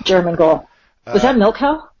 Oh, German goal. Was that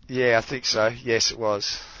Milkow? Yeah, I think so. Yes, it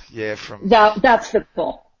was. Yeah, that's the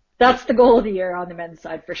goal. That's the goal of the year on the men's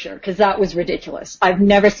side for sure, because that was ridiculous. I've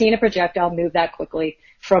never seen a projectile move that quickly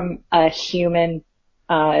from a human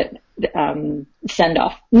send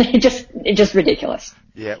off. just ridiculous.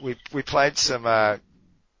 Yeah, we played some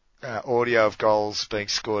audio of goals being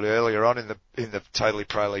scored earlier on in the Totally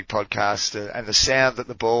Pro League podcast, and the sound that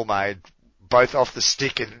the ball made, both off the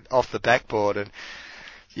stick and off the backboard. And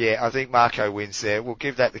yeah, I think Marco wins there. We'll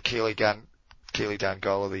give that the Keely Dunn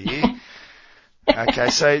goal of the year. Okay,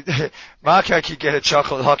 so Marco could get a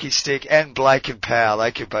chocolate hockey stick, and Blake and Powell,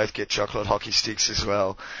 they could both get chocolate hockey sticks as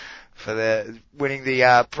well for their winning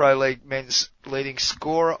the Pro League Men's Leading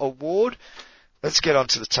Scorer Award. Let's get on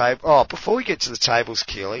to the table. Oh, before we get to the tables,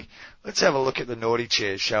 Keely, let's have a look at the naughty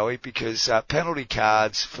chairs, shall we? Because penalty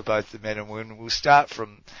cards for both the men and women. We'll start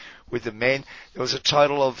with the men. There was a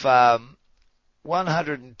total of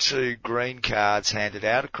 102 green cards handed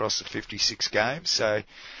out across the 56 games. So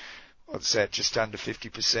what's that? Just under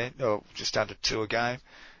 50%, or just under 2 a game.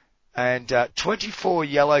 And 24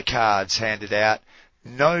 yellow cards handed out.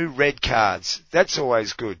 No red cards. That's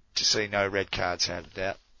always good to see no red cards handed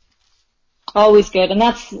out. Always good, and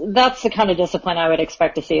that's the kind of discipline I would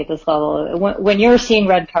expect to see at this level. When you're seeing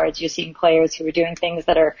red cards, you're seeing players who are doing things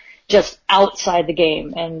that are just outside the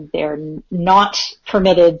game, and they're not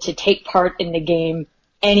permitted to take part in the game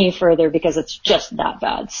any further because it's just that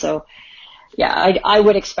bad. So, yeah, I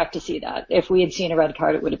would expect to see that. If we had seen a red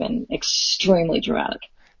card, it would have been extremely dramatic.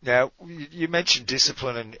 Now, you mentioned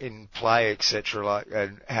discipline in play, etc.,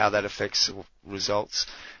 and how that affects results.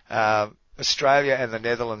 Australia and the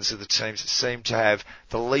Netherlands are the teams that seem to have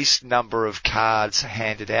the least number of cards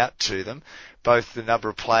handed out to them, both the number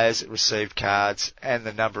of players that received cards and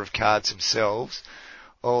the number of cards themselves,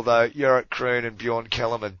 although Jorrit Kroon and Bjorn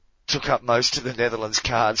Kellerman took up most of the Netherlands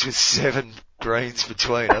cards with 7 greens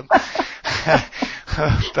between them.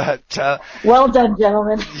 But well done,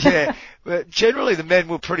 gentlemen. Yeah. But generally, the men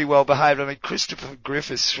were pretty well behaved. I mean, Christopher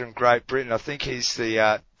Griffiths from Great Britain, I think he's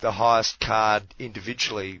the highest card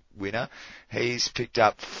individually winner. He's picked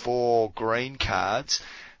up 4 green cards,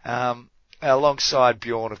 alongside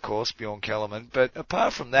Bjorn, of course, Bjorn Kellerman. But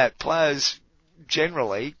apart from that, players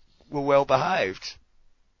generally were well behaved.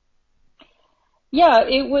 Yeah,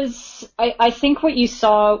 it was, I think what you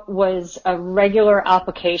saw was a regular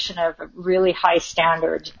application of a really high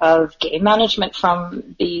standard of game management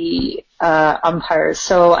from the umpires.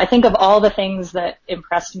 So I think of all the things that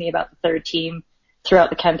impressed me about the third team throughout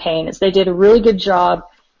the campaign is they did a really good job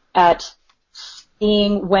at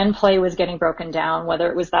seeing when play was getting broken down, whether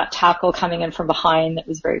it was that tackle coming in from behind that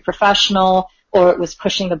was very professional, or it was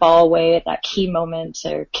pushing the ball away at that key moment,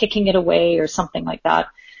 or kicking it away, or something like that.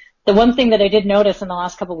 The one thing that I did notice in the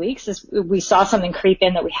last couple of weeks is we saw something creep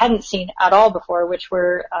in that we hadn't seen at all before, which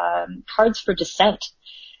were cards for dissent.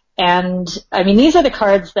 And, I mean, these are the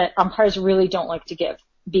cards that umpires really don't like to give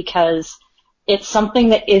because it's something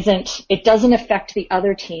that it doesn't affect the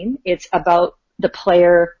other team. It's about the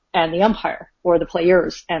player and the umpire, or the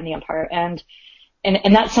players and the umpire. And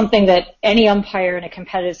that's something that any umpire in a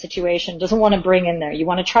competitive situation doesn't want to bring in there. You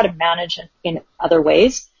want to try to manage in other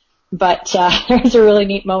ways. But there was a really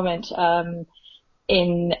neat moment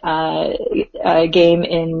in a game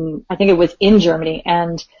in, I think it was in Germany,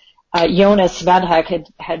 and Jonas Vadhek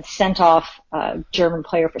had sent off a German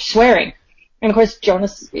player for swearing. And of course,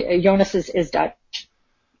 Jonas is Dutch.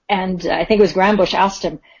 And I think it was Grambusch asked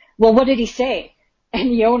him, well, what did he say?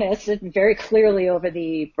 And Jonas, very clearly over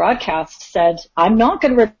the broadcast, said, I'm not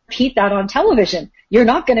going to repeat that on television. You're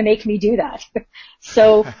not going to make me do that.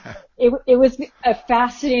 So it was a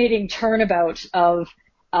fascinating turnabout of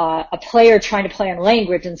a player trying to play on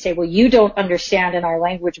language and say, well, you don't understand in our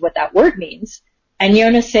language what that word means. And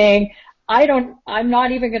Jonas saying, I'm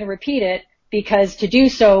not even going to repeat it because to do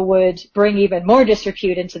so would bring even more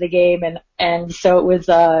disrepute into the game. And so it was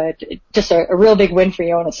just a real big win for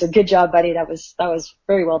Jonas. So good job, buddy. That was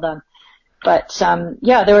very well done. But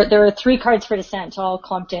yeah, there were 3 cards for dissent all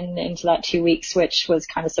clumped into that 2 weeks, which was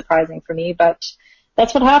kind of surprising for me. But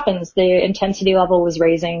that's what happens. The intensity level was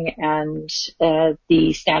raising, and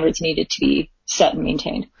the standards needed to be set and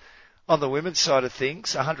maintained. On the women's side of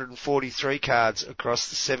things, 143 cards across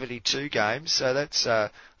the 72 games, so that's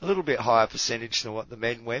a little bit higher percentage than what the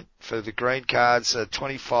men went. For the green cards,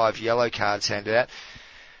 25 yellow cards handed out.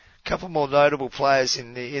 A couple more notable players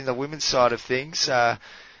in the women's side of things.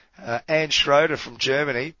 Anne Schroeder from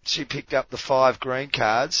Germany, she picked up the 5 green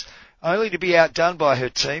cards, only to be outdone by her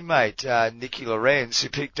teammate, Nikki Lorenz, who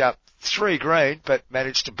picked up 3 green, but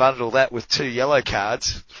managed to bundle that with 2 yellow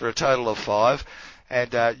cards for a total of 5.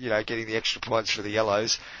 And, getting the extra points for the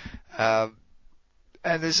yellows. And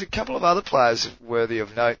there's a couple of other players worthy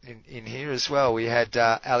of note in here as well. We had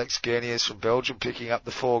Alex Guerniers from Belgium picking up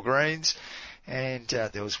the 4 greens, And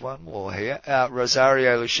there was one more here.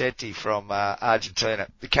 Rosario Luchetti from Argentina,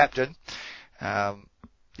 the captain.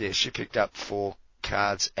 She picked up 4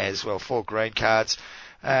 cards as well, 4 green cards.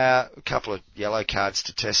 A couple of yellow cards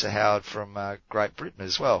to Tessa Howard from Great Britain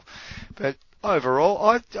as well. But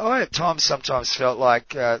overall, I at times sometimes felt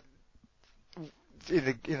like in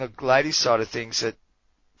the ladies' side of things that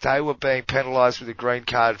they were being penalised with a green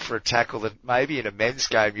card for a tackle that maybe in a men's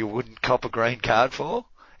game you wouldn't cop a green card for.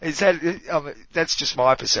 Is that that's just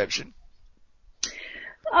my perception?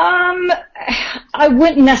 I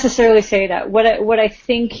wouldn't necessarily say that. What I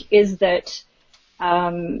think is that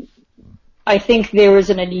I think there was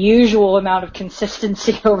an unusual amount of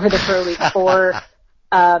consistency over the Pro League for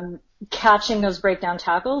catching those breakdown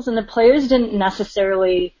tackles, and the players didn't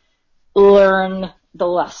necessarily learn the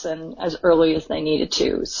lesson as early as they needed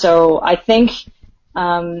to. So I think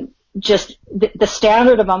just the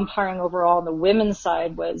standard of umpiring overall on the women's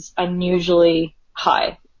side was unusually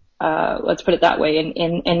high. Let's put it that way,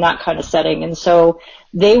 in that kind of setting. And so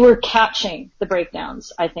they were catching the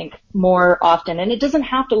breakdowns, I think, more often. And it doesn't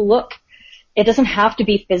have to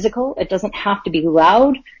be physical. It doesn't have to be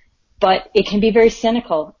loud, but it can be very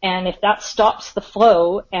cynical. And if that stops the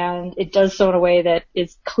flow and it does so in a way that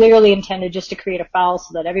is clearly intended just to create a foul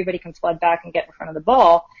so that everybody can flood back and get in front of the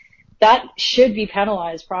ball, that should be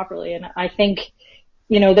penalized properly. And I think,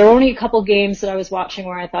 there were only a couple games that I was watching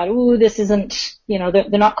where I thought, ooh, this isn't, they're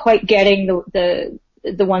not quite getting the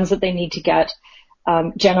ones that they need to get.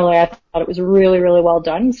 Generally, I thought it was really, really well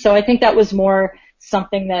done. So I think that was more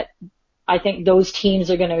something that I think those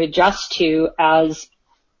teams are going to adjust to as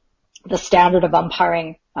the standard of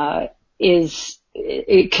umpiring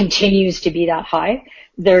it continues to be that high.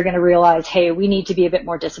 They're going to realize, hey, we need to be a bit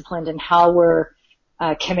more disciplined in how we're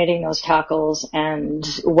committing those tackles and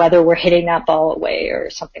whether we're hitting that ball away or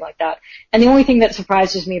something like that. And the only thing that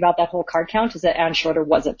surprises me about that whole card count is that Anne Schroeder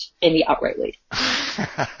wasn't in the outright lead.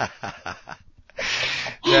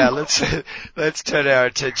 Now let's turn our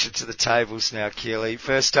attention to the tables now, Keely.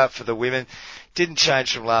 First up for the women, didn't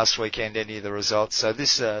change from last weekend any of the results. So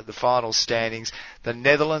the final standings, the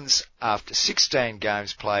Netherlands, after 16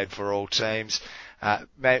 games played for all teams,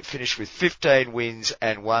 finished with 15 wins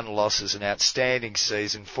and 1 loss as an outstanding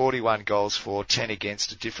season, 41 goals for, 10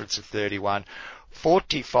 against, a difference of 31.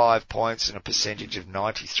 45 points and a percentage of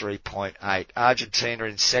 93.8. Argentina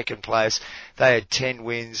in second place. They had 10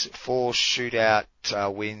 wins, 4 shootout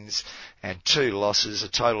wins and 2 losses, a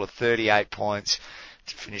total of 38 points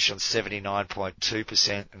to finish on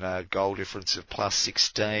 79.2% and a goal difference of plus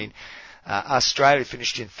 16. Australia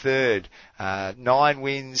finished in third, 9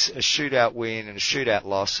 wins, a shootout win and a shootout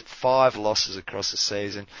loss, 5 losses across the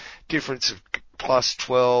season, difference of plus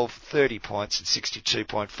 12, 30 points and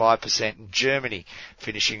 62.5%. And Germany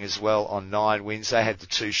finishing as well on 9 wins. They had the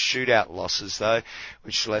 2 shootout losses though,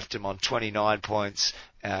 which left them on 29 points,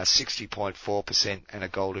 60.4% and a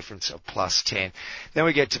goal difference of plus 10. Then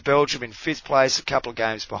we get to Belgium in 5th place, a couple of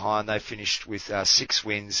games behind. They finished with 6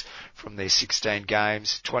 wins from their 16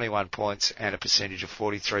 games, 21 points and a percentage of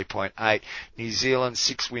 43.8. New Zealand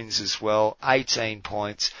 6 wins as well, 18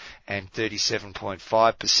 points and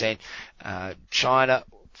 37.5%. China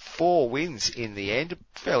 4 wins in the end.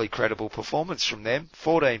 Fairly credible performance from them.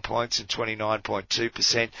 14 points and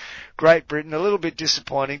 29.2%. Great Britain, a little bit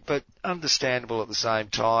disappointing, but understandable at the same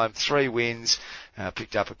time. 3 wins.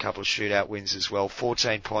 Picked up a couple of shootout wins as well.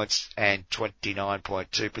 14 points and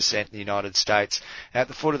 29.2% in the United States. At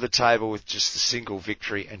the foot of the table with just a single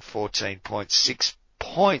victory and 14.6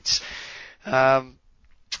 points.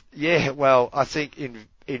 Well, I think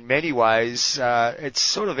in many ways, it's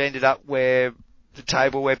sort of ended up where the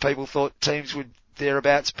table where people thought teams would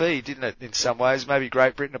thereabouts be, didn't it, in some ways? Maybe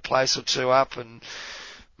Great Britain a place or 2 up and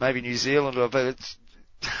maybe New Zealand, but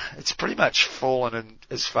it's pretty much fallen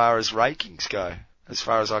as far as rankings go, as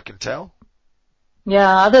far as I can tell.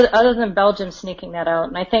 Yeah, other than Belgium sneaking that out.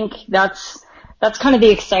 And I think that's kind of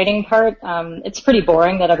the exciting part. It's pretty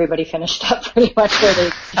boring that everybody finished up pretty much where they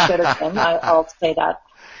should have been. I'll say that.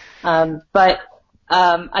 But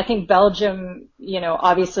I think Belgium,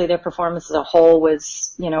 obviously their performance as a whole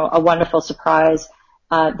was, a wonderful surprise.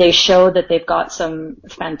 They show that they've got some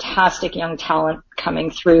fantastic young talent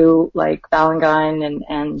coming through, like Valentine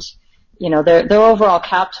and their overall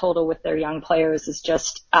cap total with their young players is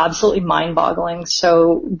just absolutely mind-boggling.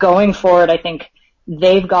 So going forward, I think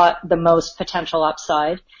they've got the most potential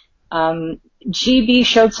upside. GB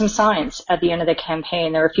showed some signs at the end of the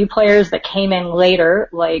campaign. There were a few players that came in later,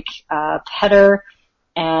 like Petter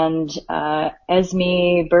and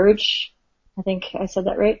Esme Burge. I think I said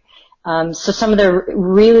that right. So some of the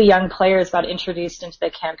really young players got introduced into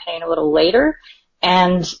the campaign a little later,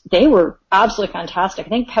 And they were absolutely fantastic. I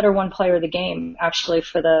think Petter won player of the game actually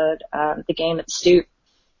for the game at Stoop.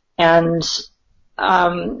 And,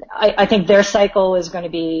 I think their cycle is going to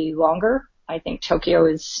be longer. I think Tokyo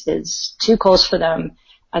is too close for them.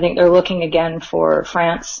 I think they're looking again for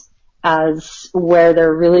France as where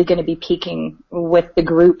they're really going to be peaking with the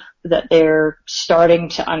group that they're starting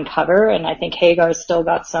to uncover. And I think Hagar's still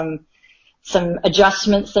got some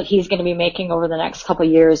adjustments that he's going to be making over the next couple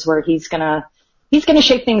of years where he's going to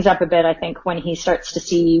shake things up a bit, I think, when he starts to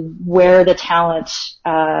see where the talent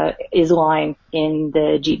is lying in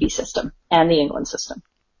the GB system and the England system.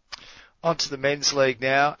 On to the men's league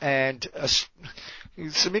now, and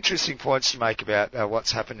some interesting points to make about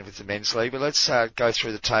what's happened with the men's league, but let's go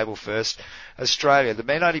through the table first. Australia, the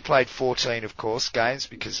men only played 14, of course, games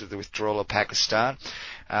because of the withdrawal of Pakistan.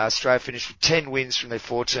 Australia finished with 10 wins from their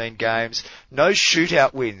 14 games. No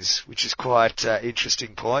shootout wins, which is quite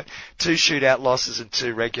interesting point. 2 shootout losses and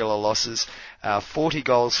 2 regular losses. 40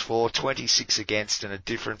 goals for, 26 against, and a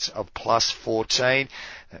difference of plus 14.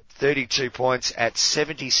 32 points at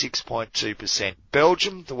 76.2%.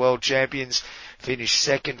 Belgium, the world champions, finished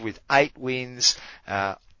second with 8 wins,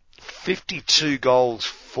 52 goals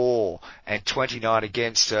for, and 29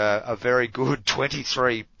 against, a very good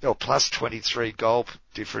 23, or plus 23 goal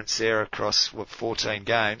difference there across 14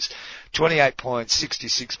 games. 28 points,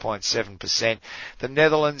 66.7%. The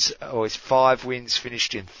Netherlands, with 5 wins,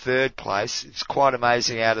 finished in third place. It's quite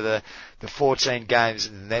amazing, out of the 14 games,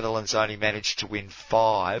 the Netherlands only managed to win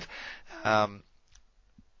 5.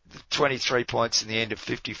 23 points in the end of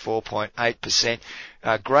 54.8%.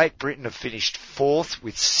 Great Britain have finished fourth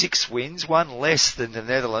with 6 wins, 1 less than the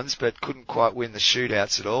Netherlands, but couldn't quite win the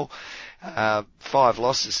shootouts at all. 5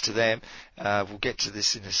 losses to them. We'll get to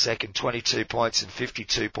this in a second. 22 points and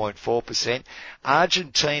 52.4%.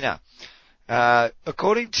 Argentina,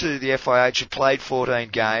 according to the FIH, have played 14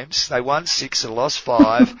 games. They won 6 and lost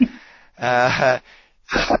 5.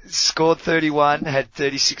 Scored 31, had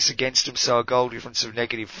 36 against them, so a goal difference of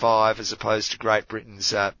 -5 as opposed to Great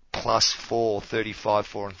Britain's plus 4, 35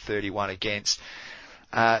 for and 31 against.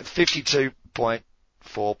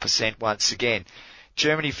 52.4% once again.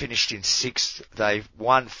 Germany finished in 6th. They've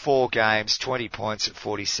won 4 games, 20 points at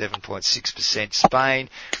 47.6%. Spain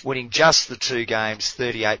winning just the 2 games,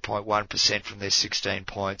 38.1% from their 16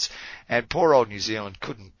 points. And poor old New Zealand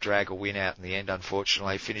couldn't drag a win out in the end,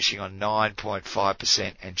 unfortunately, finishing on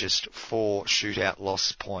 9.5% and just 4 shootout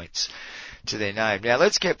loss points to their name. Now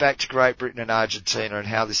let's get back to Great Britain and Argentina and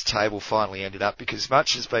how this table finally ended up, because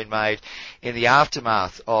much has been made in the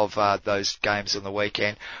aftermath of those games on the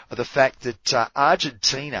weekend of the fact that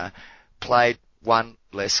Argentina played 1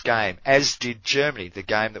 less game, as did Germany, the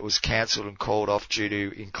game that was cancelled and called off due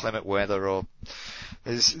to inclement weather, or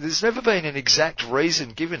there's never been an exact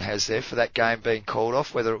reason given, has there, for that game being called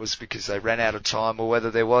off, whether it was because they ran out of time or whether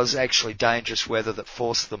there was actually dangerous weather that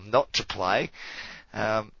forced them not to play.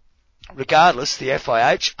 Regardless, the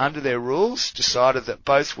FIH, under their rules, decided that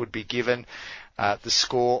both would be given the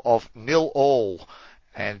score of 0-all,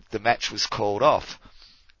 and the match was called off.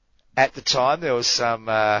 At the time, there was some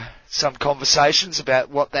conversations about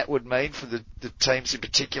what that would mean for the teams in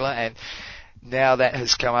particular, and now that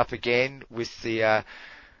has come up again with the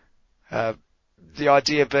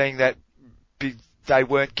idea being that they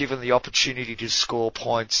weren't given the opportunity to score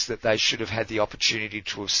points that they should have had the opportunity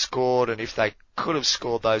to have scored, and if they could have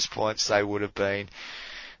scored those points, they would have been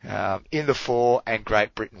in the 4, and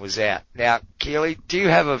Great Britain was out. Now, Keely, do you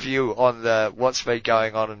have a view on what's been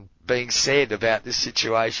going on and being said about this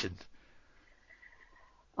situation?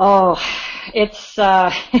 Oh, it's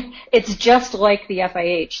just like the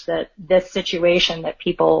FIH, that this situation that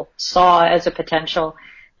people saw as a potential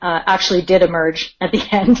actually did emerge at the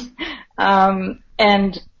end.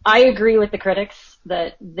 And I agree with the critics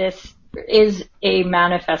that this is a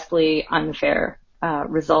manifestly unfair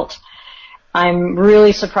result. I'm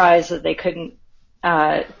really surprised that they couldn't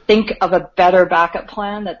think of a better backup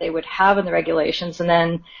plan that they would have in the regulations. And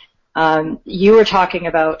then you were talking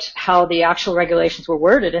about how the actual regulations were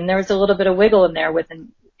worded, and there was a little bit of wiggle in there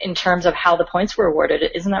in terms of how the points were awarded.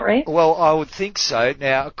 Isn't that right? Well, I would think so.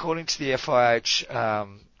 Now, according to the FIH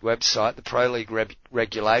website, the Pro League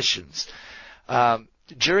regulations,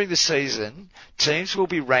 during the season, teams will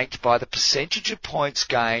be ranked by the percentage of points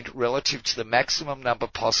gained relative to the maximum number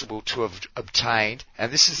possible to have obtained,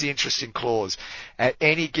 and this is the interesting clause, at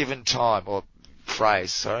any given time, or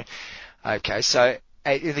phrase, sorry. Okay, so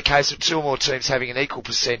in the case of 2 or more teams having an equal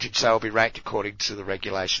percentage, they will be ranked according to the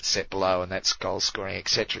regulations set below, and that's goal scoring,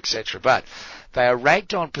 etc., etc. But they are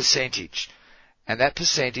ranked on percentage, and that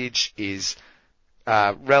percentage is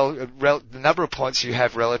the number of points you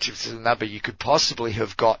have relative to the number you could possibly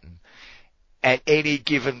have gotten at any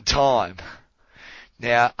given time.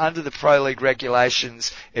 Now, under the Pro League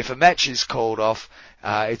regulations, if a match is called off,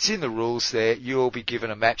 it's in the rules there, you'll be given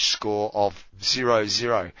a match score of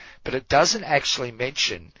 0-0. But it doesn't actually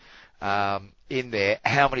mention in there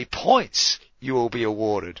how many points you will be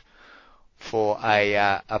awarded for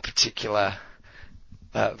a particular,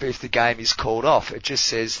 if the game is called off. It just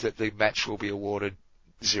says that the match will be awarded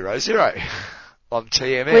 0-0 on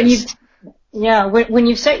TMS. When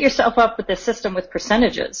you set yourself up with this system with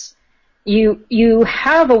percentages, you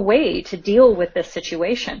have a way to deal with this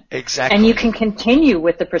situation. Exactly. And you can continue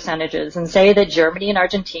with the percentages and say that Germany and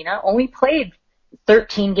Argentina only played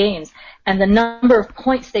 13 games, and the number of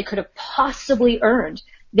points they could have possibly earned,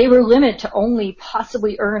 they were limited to only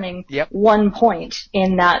possibly earning 1 point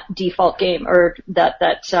in that default game, or that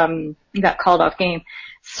called off game.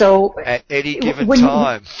 So at any given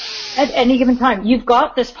time. At any given time. You've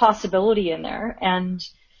got this possibility in there, and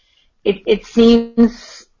it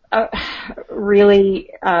seems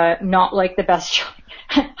really not like the best choice.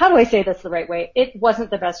 How do I say this the right way? It wasn't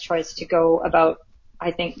the best choice to go about,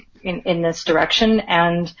 I think, in this direction,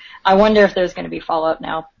 and I wonder if there's going to be fallout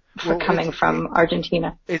now coming from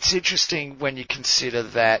Argentina. It's interesting when you consider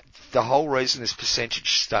that the whole reason this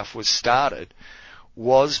percentage stuff was started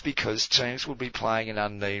was because teams would be playing an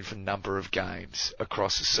uneven number of games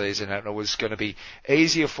across the season, and it was going to be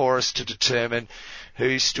easier for us to determine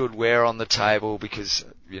who stood where on the table because,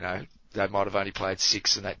 they might have only played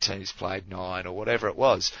 6 and that team's played 9 or whatever it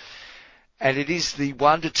was. And it is the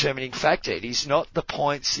one determining factor. It is not the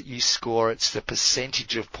points that you score, it's the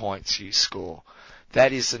percentage of points you score.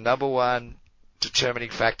 That is the number one determining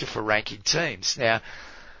factor for ranking teams. Now,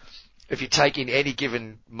 if you take in any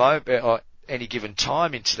given moment or any given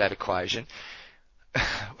time into that equation,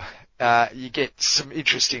 you get some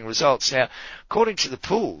interesting results. Now, according to the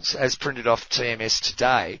pools, as printed off TMS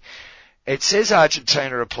today, it says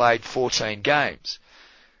Argentina have played 14 games.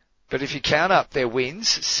 But if you count up their wins,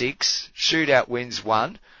 6, shootout wins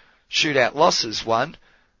 1, shootout losses 1,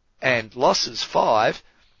 and losses 5,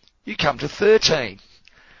 you come to 13.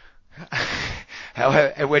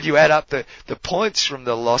 However, when you add up the points from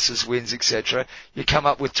the losses, wins, etc., you come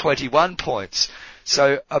up with 21 points.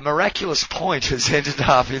 So a miraculous point has ended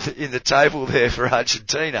up in the table there for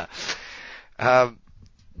Argentina.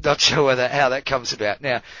 Not sure how that comes about.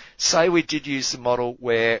 Now, say we did use the model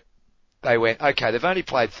where they went, okay, they've only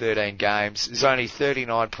played 13 games, there's only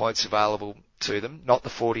 39 points available to them, not the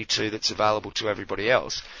 42 that's available to everybody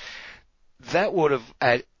else. That would have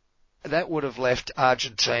left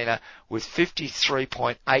Argentina with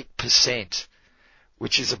 53.8%,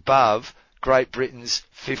 which is above Great Britain's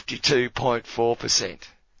 52.4%.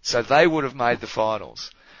 So they would have made the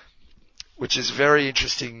finals, which is a very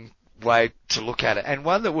interesting way to look at it, and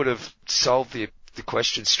one that would have solved the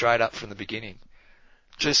question straight up from the beginning.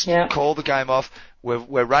 Just call the game off.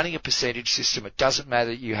 We're running a percentage system. It doesn't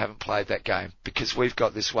matter that you haven't played that game because we've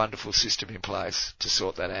got this wonderful system in place to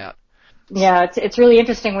sort that out. Yeah, it's really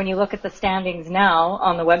interesting when you look at the standings now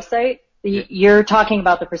on the website. You're talking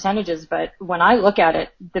about the percentages, but when I look at it,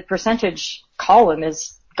 the percentage column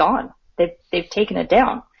is gone. They've taken it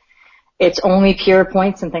down. It's only pure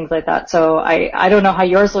points and things like that. So I don't know how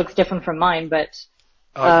yours looks different from mine, but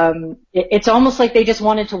it's almost like they just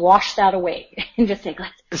wanted to wash that away and just say,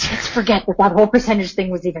 let's forget that whole percentage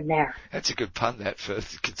thing was even there. That's a good pun, that, for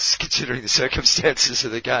considering the circumstances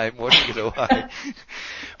of the game, washing it away.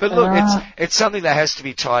 But look, it's something that has to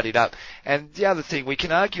be tidied up. And the other thing, we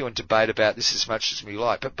can argue and debate about this as much as we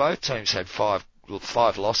like, but both teams had five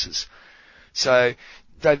losses. So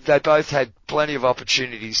they both had plenty of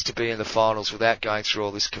opportunities to be in the finals without going through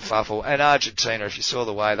all this kerfuffle. And Argentina, if you saw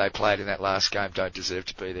the way they played in that last game, don't deserve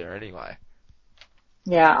to be there anyway.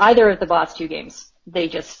 Yeah, either of the last 2 games. They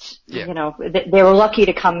just, they were lucky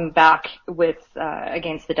to come back with,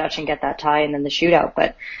 against the Dutch and get that tie and then the shootout.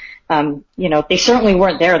 But, they certainly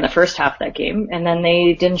weren't there in the first half of that game. And then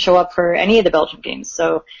they didn't show up for any of the Belgium games.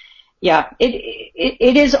 So, yeah,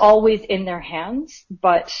 it is always in their hands,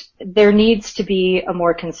 but there needs to be a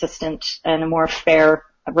more consistent and a more fair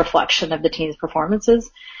reflection of the team's performances.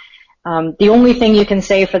 The only thing you can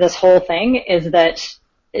say for this whole thing is that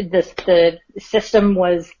the system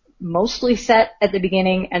was mostly set at the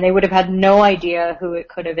beginning, and they would have had no idea who it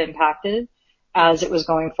could have impacted as it was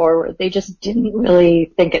going forward. They just didn't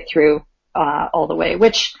really think it through all the way,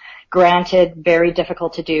 which, granted, very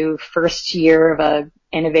difficult to do first year of a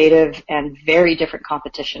innovative and very different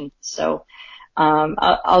competition. So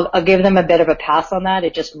I'll give them a bit of a pass on that.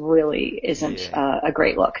 It just really isn't a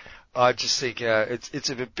great look. I just think it's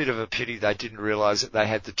a bit of a pity they didn't realise that they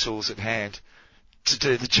had the tools at hand to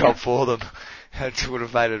do the job for them. It would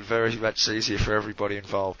have made it very much easier for everybody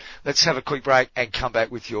involved. Let's have a quick break and come back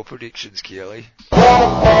with your predictions, Keely. You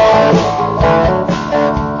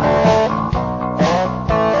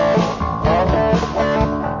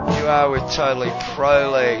are with Totally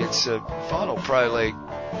Pro League. It's a final Pro League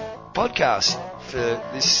podcast for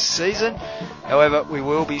this season. However, we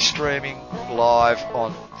will be streaming live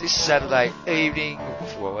on this Saturday evening,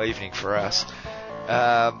 well, evening for us,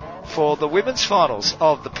 for the women's finals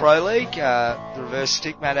of the Pro League. The reverse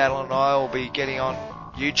stick, Matt Allen and I will be getting on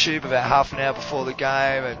YouTube about half an hour before the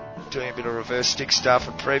game and doing a bit of reverse stick stuff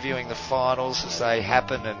and previewing the finals as they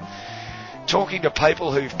happen and talking to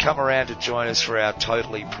people who've come around to join us for our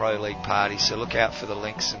Totally Pro League party. So look out for the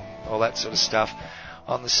links and all that sort of stuff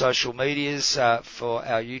on the social medias for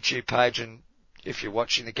our YouTube page. And if you're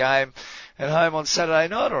watching the game at home on Saturday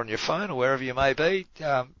night or on your phone or wherever you may be,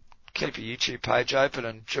 keep your YouTube page open,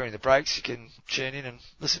 and during the breaks you can tune in and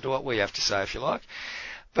listen to what we have to say if you like.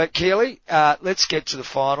 But Keely, let's get to the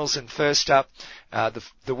finals. And first up,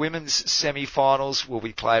 the women's semi-finals will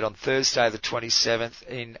be played on Thursday the 27th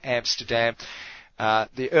in Amsterdam.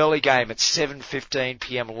 The early game at 7:15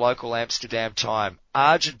 p.m. local Amsterdam time.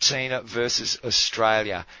 Argentina versus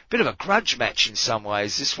Australia. Bit of a grudge match in some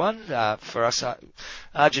ways, this one, for us.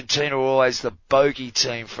 Argentina were always the bogey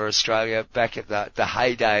team for Australia back at the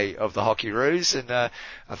heyday of the Hockeyroos, and I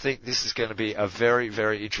think this is going to be a very,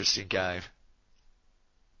 very interesting game.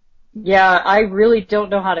 Yeah, I really don't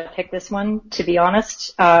know how to pick this one, to be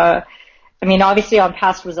honest. I mean, obviously on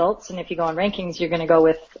past results, and if you go on rankings, you're going to go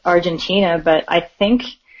with Argentina, but I think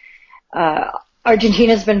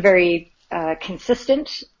Argentina's been very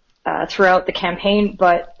consistent throughout the campaign,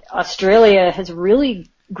 but Australia has really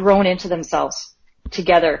grown into themselves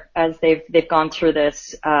together as they've gone through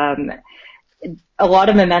this. A lot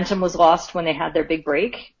of momentum was lost when they had their big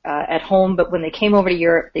break at home, but when they came over to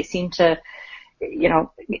Europe, they seemed to, you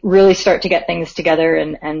know, really start to get things together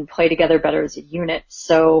and play together better as a unit.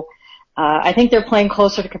 So I think they're playing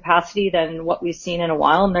closer to capacity than what we've seen in a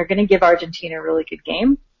while, and they're going to give Argentina a really good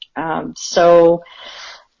game. But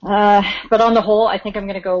on the whole, I think I'm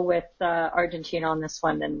going to go with Argentina on this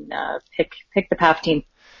one and pick the PAF team.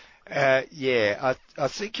 Yeah, I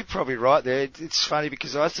think you're probably right there. It's funny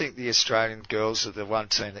because I think the Australian girls are the one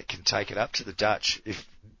team that can take it up to the Dutch,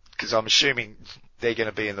 because I'm assuming they're going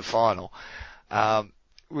to be in the final.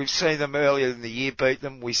 We've seen them earlier in the year beat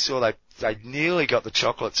them. We saw they nearly got the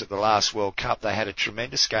chocolates at the last World Cup. They had a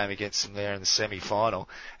tremendous game against them there in the semi-final,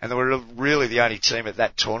 and they were really the only team at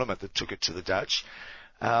that tournament that took it to the Dutch.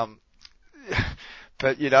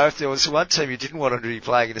 But, you know, if there was one team you didn't want them to be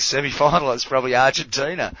playing in a semi-final, it's probably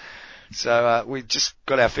Argentina. So we just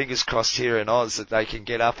got our fingers crossed here in Oz that they can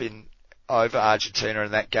get up over Argentina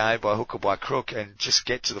in that game by hook or by crook and just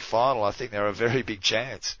get to the final. I think they're a very big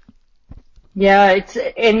chance. Yeah,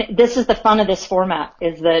 and this is the fun of this format,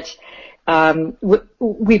 is that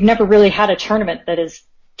we've never really had a tournament that is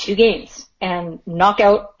 2 games and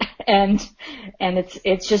knockout, and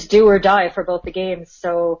it's just do or die for both the games.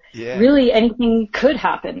 So yeah, really anything could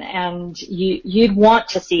happen, and you'd want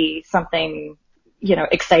to see something, you know,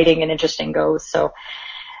 exciting and interesting go. So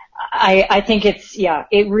I think it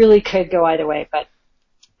really could go either way, but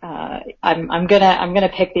I'm gonna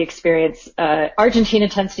pick the experience. Argentina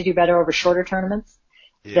tends to do better over shorter tournaments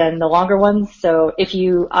than the longer ones. So if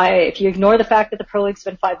you ignore the fact that the Pro League's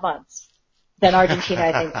been 5 months, then Argentina,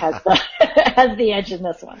 I think, has the edge in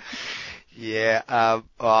this one. Yeah,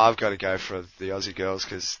 I've got to go for the Aussie girls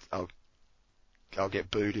because I'll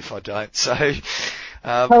get booed if I don't. So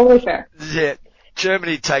totally fair. Yeah,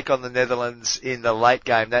 Germany take on the Netherlands in the late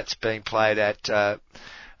game. That's being played at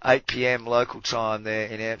 8 p.m. local time there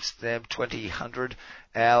in Amsterdam, 2000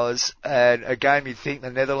 hours. And a game you'd think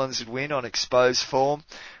the Netherlands would win on exposed form.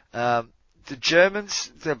 The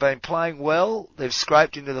Germans, they've been playing well. They've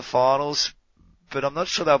scraped into the finals, but I'm not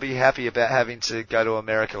sure they'll be happy about having to go to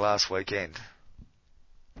America last weekend.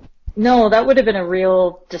 No, that would have been a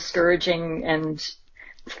real discouraging and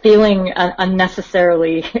feeling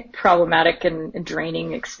unnecessarily problematic and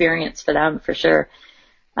draining experience for them, for sure.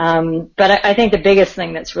 But I think the biggest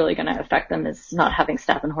thing that's really going to affect them is not having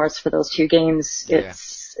Stefan Horst for those 2 games. Yeah.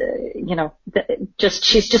 It's,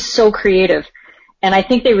 she's just so creative. And I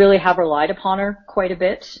think they really have relied upon her quite a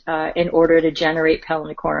bit, in order to generate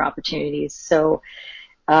penalty corner opportunities. So,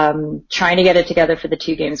 trying to get it together for the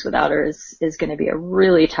 2 games without her is going to be a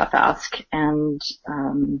really tough ask. And,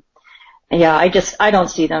 I don't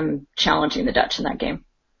see them challenging the Dutch in that game.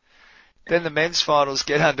 Then the men's finals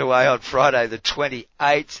get underway on Friday the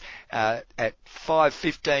 28th at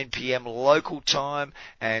 5:15 p.m. local time,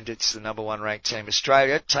 and it's the number one ranked team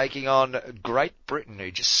Australia taking on Great Britain,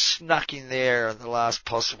 who just snuck in there at the last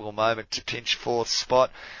possible moment to pinch fourth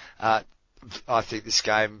spot. I think this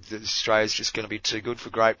game, Australia's just going to be too good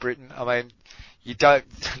for Great Britain. I mean,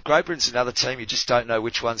 Great Britain's another team, you just don't know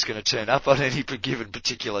which one's going to turn up on any given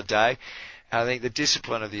particular day. And I think the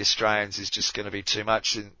discipline of the Australians is just going to be too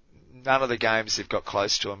much. And none of the games they've got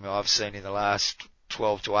close to them I've seen in the last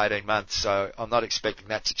 12 to 18 months. So I'm not expecting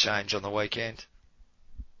that to change on the weekend.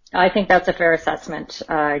 I think that's a fair assessment.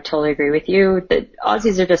 I totally agree with you. The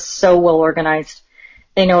Aussies are just so well organized.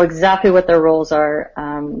 They know exactly what their roles are.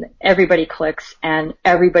 Everybody clicks and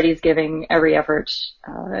everybody's giving every effort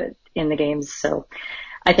in the games. So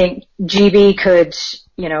I think GB could,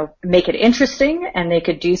 make it interesting, and they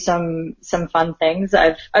could do some fun things.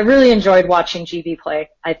 I've really enjoyed watching GB play,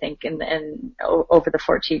 I think, in over the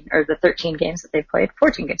 14 or the 13 games that they've played,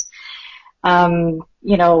 14 games.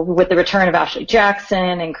 With the return of Ashley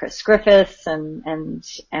Jackson and Chris Griffiths and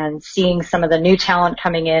seeing some of the new talent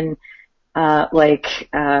coming in, like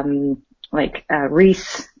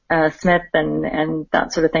Reese Smith and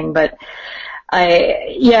that sort of thing. But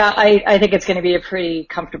I think it's going to be a pretty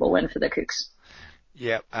comfortable win for the Cougs.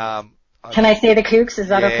 Yeah. Can I say the Cougs? Is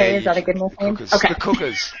that okay? Is that a good name? Okay. The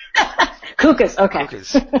Cougars. Cougars, okay.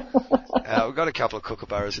 Cougars. We've got a couple of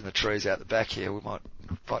kookaburras in the trees out the back here. We might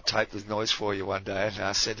tape the noise for you one day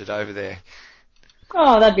and send it over there.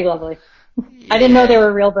 Oh, that'd be lovely. Yeah. I didn't know they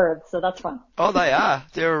were real birds, so that's fun. Oh, they are.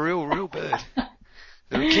 They're a real bird.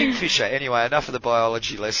 They're a kingfisher. Anyway, enough of the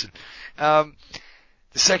biology lesson.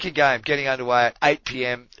 The second game getting underway at 8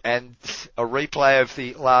 p.m. and a replay of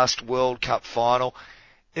the last World Cup final.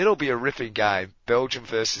 It'll be a ripping game. Belgium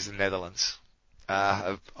versus the Netherlands.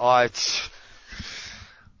 The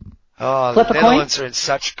Netherlands are in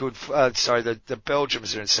such good, the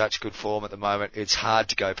Belgians are in such good form at the moment. It's hard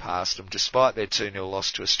to go past them, despite their 2-0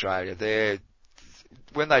 loss to Australia.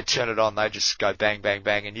 When they turn it on, they just go bang, bang,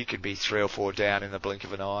 bang, and you could be 3 or 4 down in the blink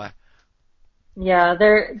of an eye. Yeah,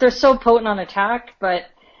 they're so potent on attack, but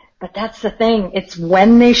that's the thing. It's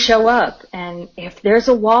when they show up, and if there's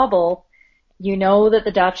a wobble, you know that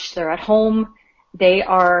the Dutch, they're at home. They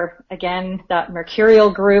are, again, that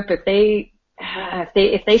mercurial group. If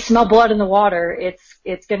they smell blood in the water,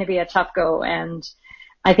 it's going to be a tough go. And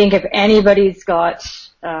I think if anybody's got,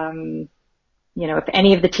 if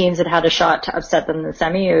any of the teams had a shot to upset them in the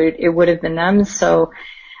semi, it would have been them. So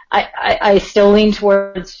I still lean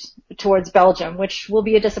towards Belgium, which will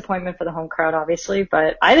be a disappointment for the home crowd, obviously.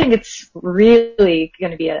 But I think it's really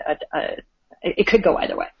going to be it could go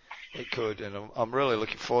either way. It could, and I'm really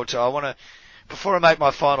looking forward to it. Before I make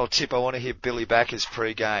my final tip, I want to hear Billy Backer's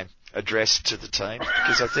pre-game address to the team,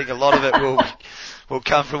 because I think a lot of it will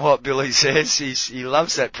come from what Billy says. He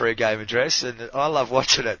loves that pre-game address, and I love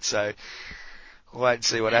watching it, so we'll wait and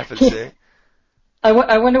see what happens there. I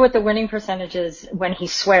wonder what the winning percentage is when he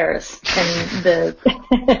swears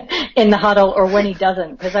in the huddle, or when he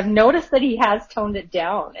doesn't, because I've noticed that he has toned it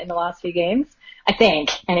down in the last few games. I think.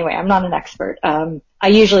 Anyway, I'm not an expert. I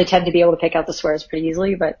usually tend to be able to pick out the swears pretty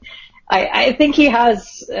easily, but I think he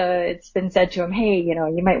has, it's been said to him, hey,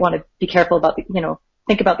 you might want to be careful about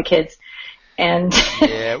think about the kids. And,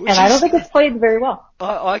 and I don't think it's played very well.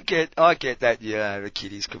 I get that, the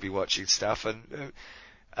kiddies could be watching stuff, and,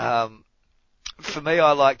 for me,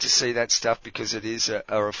 I like to see that stuff because it is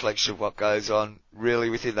a reflection of what goes on really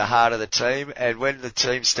within the heart of the team. And when the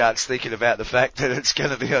team starts thinking about the fact that it's going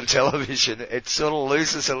to be on television, it sort of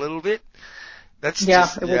loses a little bit. It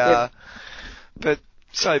would do. But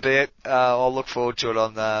so be it. I'll look forward to it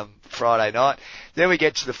on Friday night. Then we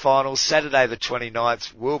get to the finals. Saturday the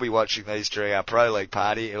 29th, we'll be watching these during our Pro League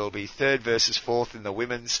party. It'll be third versus fourth in the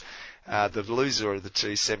women's. The loser of the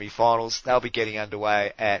two semi-finals. They'll be getting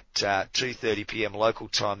underway at 2:30 p.m. local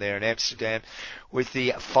time there in Amsterdam, with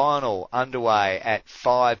the final underway at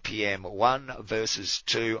 5 p.m. 1 versus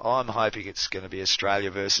 2. I'm hoping it's going to be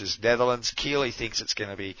Australia versus Netherlands. Keely thinks it's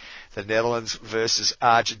going to be the Netherlands versus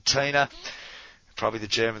Argentina. Probably the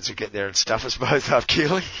Germans will get there and stuff us both up,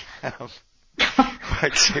 Keely. Wait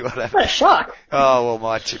and see what happens. What a shock. Oh, well,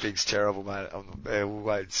 my tipping's terrible, mate. We'll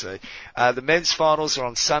wait and see. The men's finals are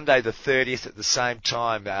on Sunday the 30th at the same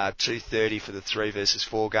time, 2:30 for the 3 versus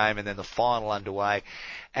 4 game, and then the final underway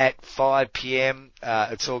at 5 p.m.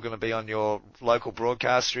 It's all going to be on your local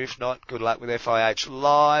broadcaster. If not, good luck with FIH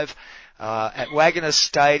Live. At Wagner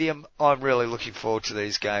Stadium. I'm really looking forward to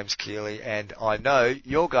these games, Keely, and I know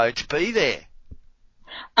you're going to be there.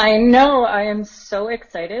 I know. I am so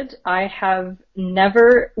excited. I have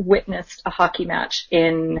never witnessed a hockey match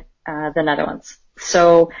in the Netherlands.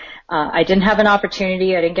 So I didn't have an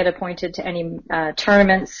opportunity. I didn't get appointed to any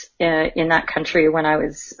tournaments in that country when I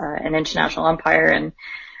was an international umpire, and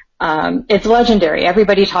it's legendary.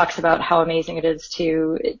 Everybody talks about how amazing it is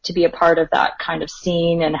to be a part of that kind of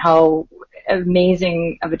scene and how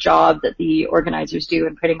amazing of a job that the organizers do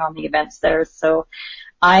in putting on the events there. So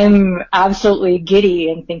I'm absolutely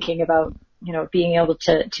giddy and thinking about, being able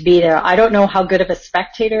to be there. I don't know how good of a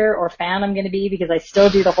spectator or fan I'm going to be because I still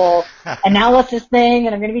do the whole analysis thing,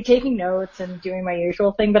 and I'm going to be taking notes and doing my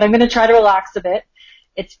usual thing, but I'm going to try to relax a bit.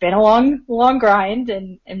 It's been a long grind,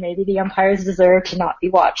 and maybe the umpires deserve to not be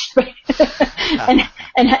watched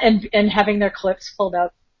and having their clips pulled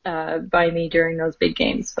up by me during those big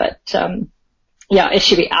games. But it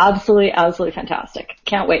should be absolutely fantastic.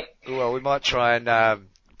 Can't wait. Well, we might try and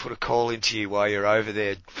put a call into you while you're over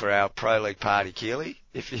there for our Pro League party, Keely.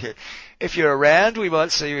 If you're around, we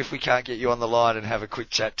might see if we can't get you on the line and have a quick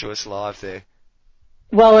chat to us live there.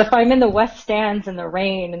 Well, if I'm in the west stands in the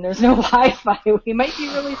rain and there's no Wi-Fi, we might be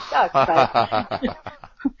really stuck. But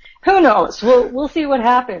who knows? We'll see what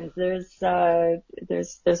happens. There's a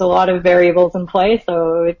lot of variables in play,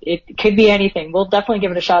 so it could be anything. We'll definitely give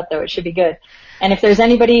it a shot, though. It should be good. And if there's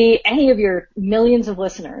any of your millions of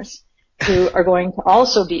listeners who are going to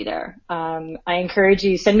also be there, I encourage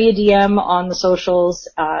you, send me a DM on the socials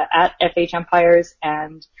at FH Umpires,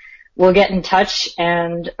 and we'll get in touch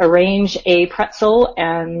and arrange a pretzel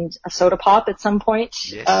and a soda pop at some point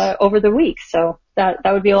over the week. So that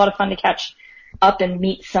would be a lot of fun to catch up and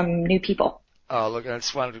meet some new people. Oh, look,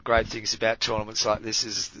 that's one of the great things about tournaments like this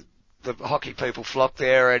is the hockey people flock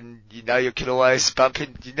there, and you can always bump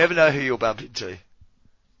in. You never know who you'll bump into.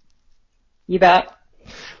 You bet.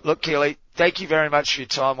 Look, Keely, thank you very much for your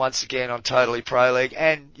time once again on Totally Pro League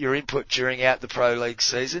and your input during out the Pro League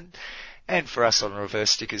season, and for us on Reverse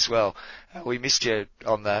Stick as well. We missed you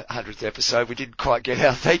on the 100th episode. We didn't quite get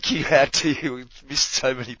our thank you out to you. We missed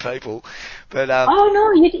so many people. But oh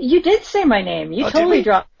no, you did say my name. You totally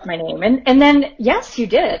dropped my name, and then yes, you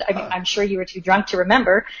did. I mean, I'm sure you were too drunk to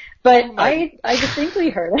remember, but I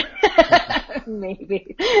distinctly heard it.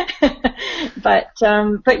 Maybe. But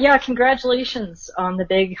yeah, congratulations on the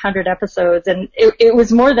big 100 episodes, and it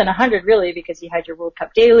was more than 100 really, because you had your World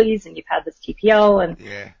Cup dailies and you've had this TPL and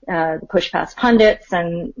the Push Past Pundits,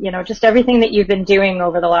 and just everything that you've been doing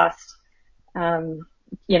over the last 2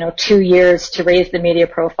 years to raise the media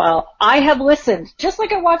profile. I have listened, just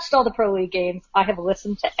like I watched all the Pro League games, I have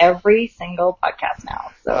listened to every single podcast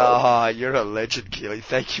now. So. Oh, you're a legend, Keely.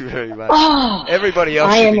 Thank you very much. Oh, everybody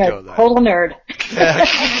else should be doing that. I am a total nerd.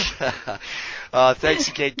 Thanks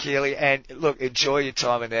again, Keely. And look, enjoy your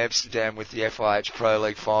time in Amsterdam with the FIH Pro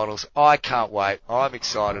League finals. I can't wait. I'm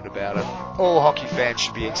excited about it. All hockey fans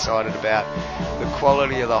should be excited about the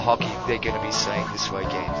quality of the hockey they're going to be seeing this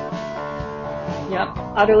weekend. Yep,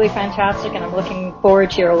 utterly fantastic, and I'm looking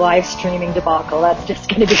forward to your live streaming debacle. That's just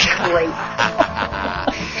going to be great.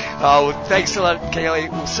 Well, thanks a lot, Keely.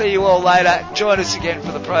 We'll see you all later. Join us again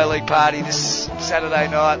for the Pro League party this Saturday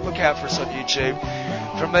night. Look out for us on YouTube.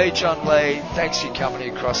 From me, John Lee, thanks for your company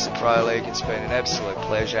across the Pro League. It's been an absolute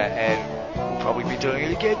pleasure, and we'll probably be doing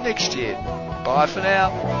it again next year. Bye for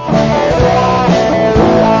now.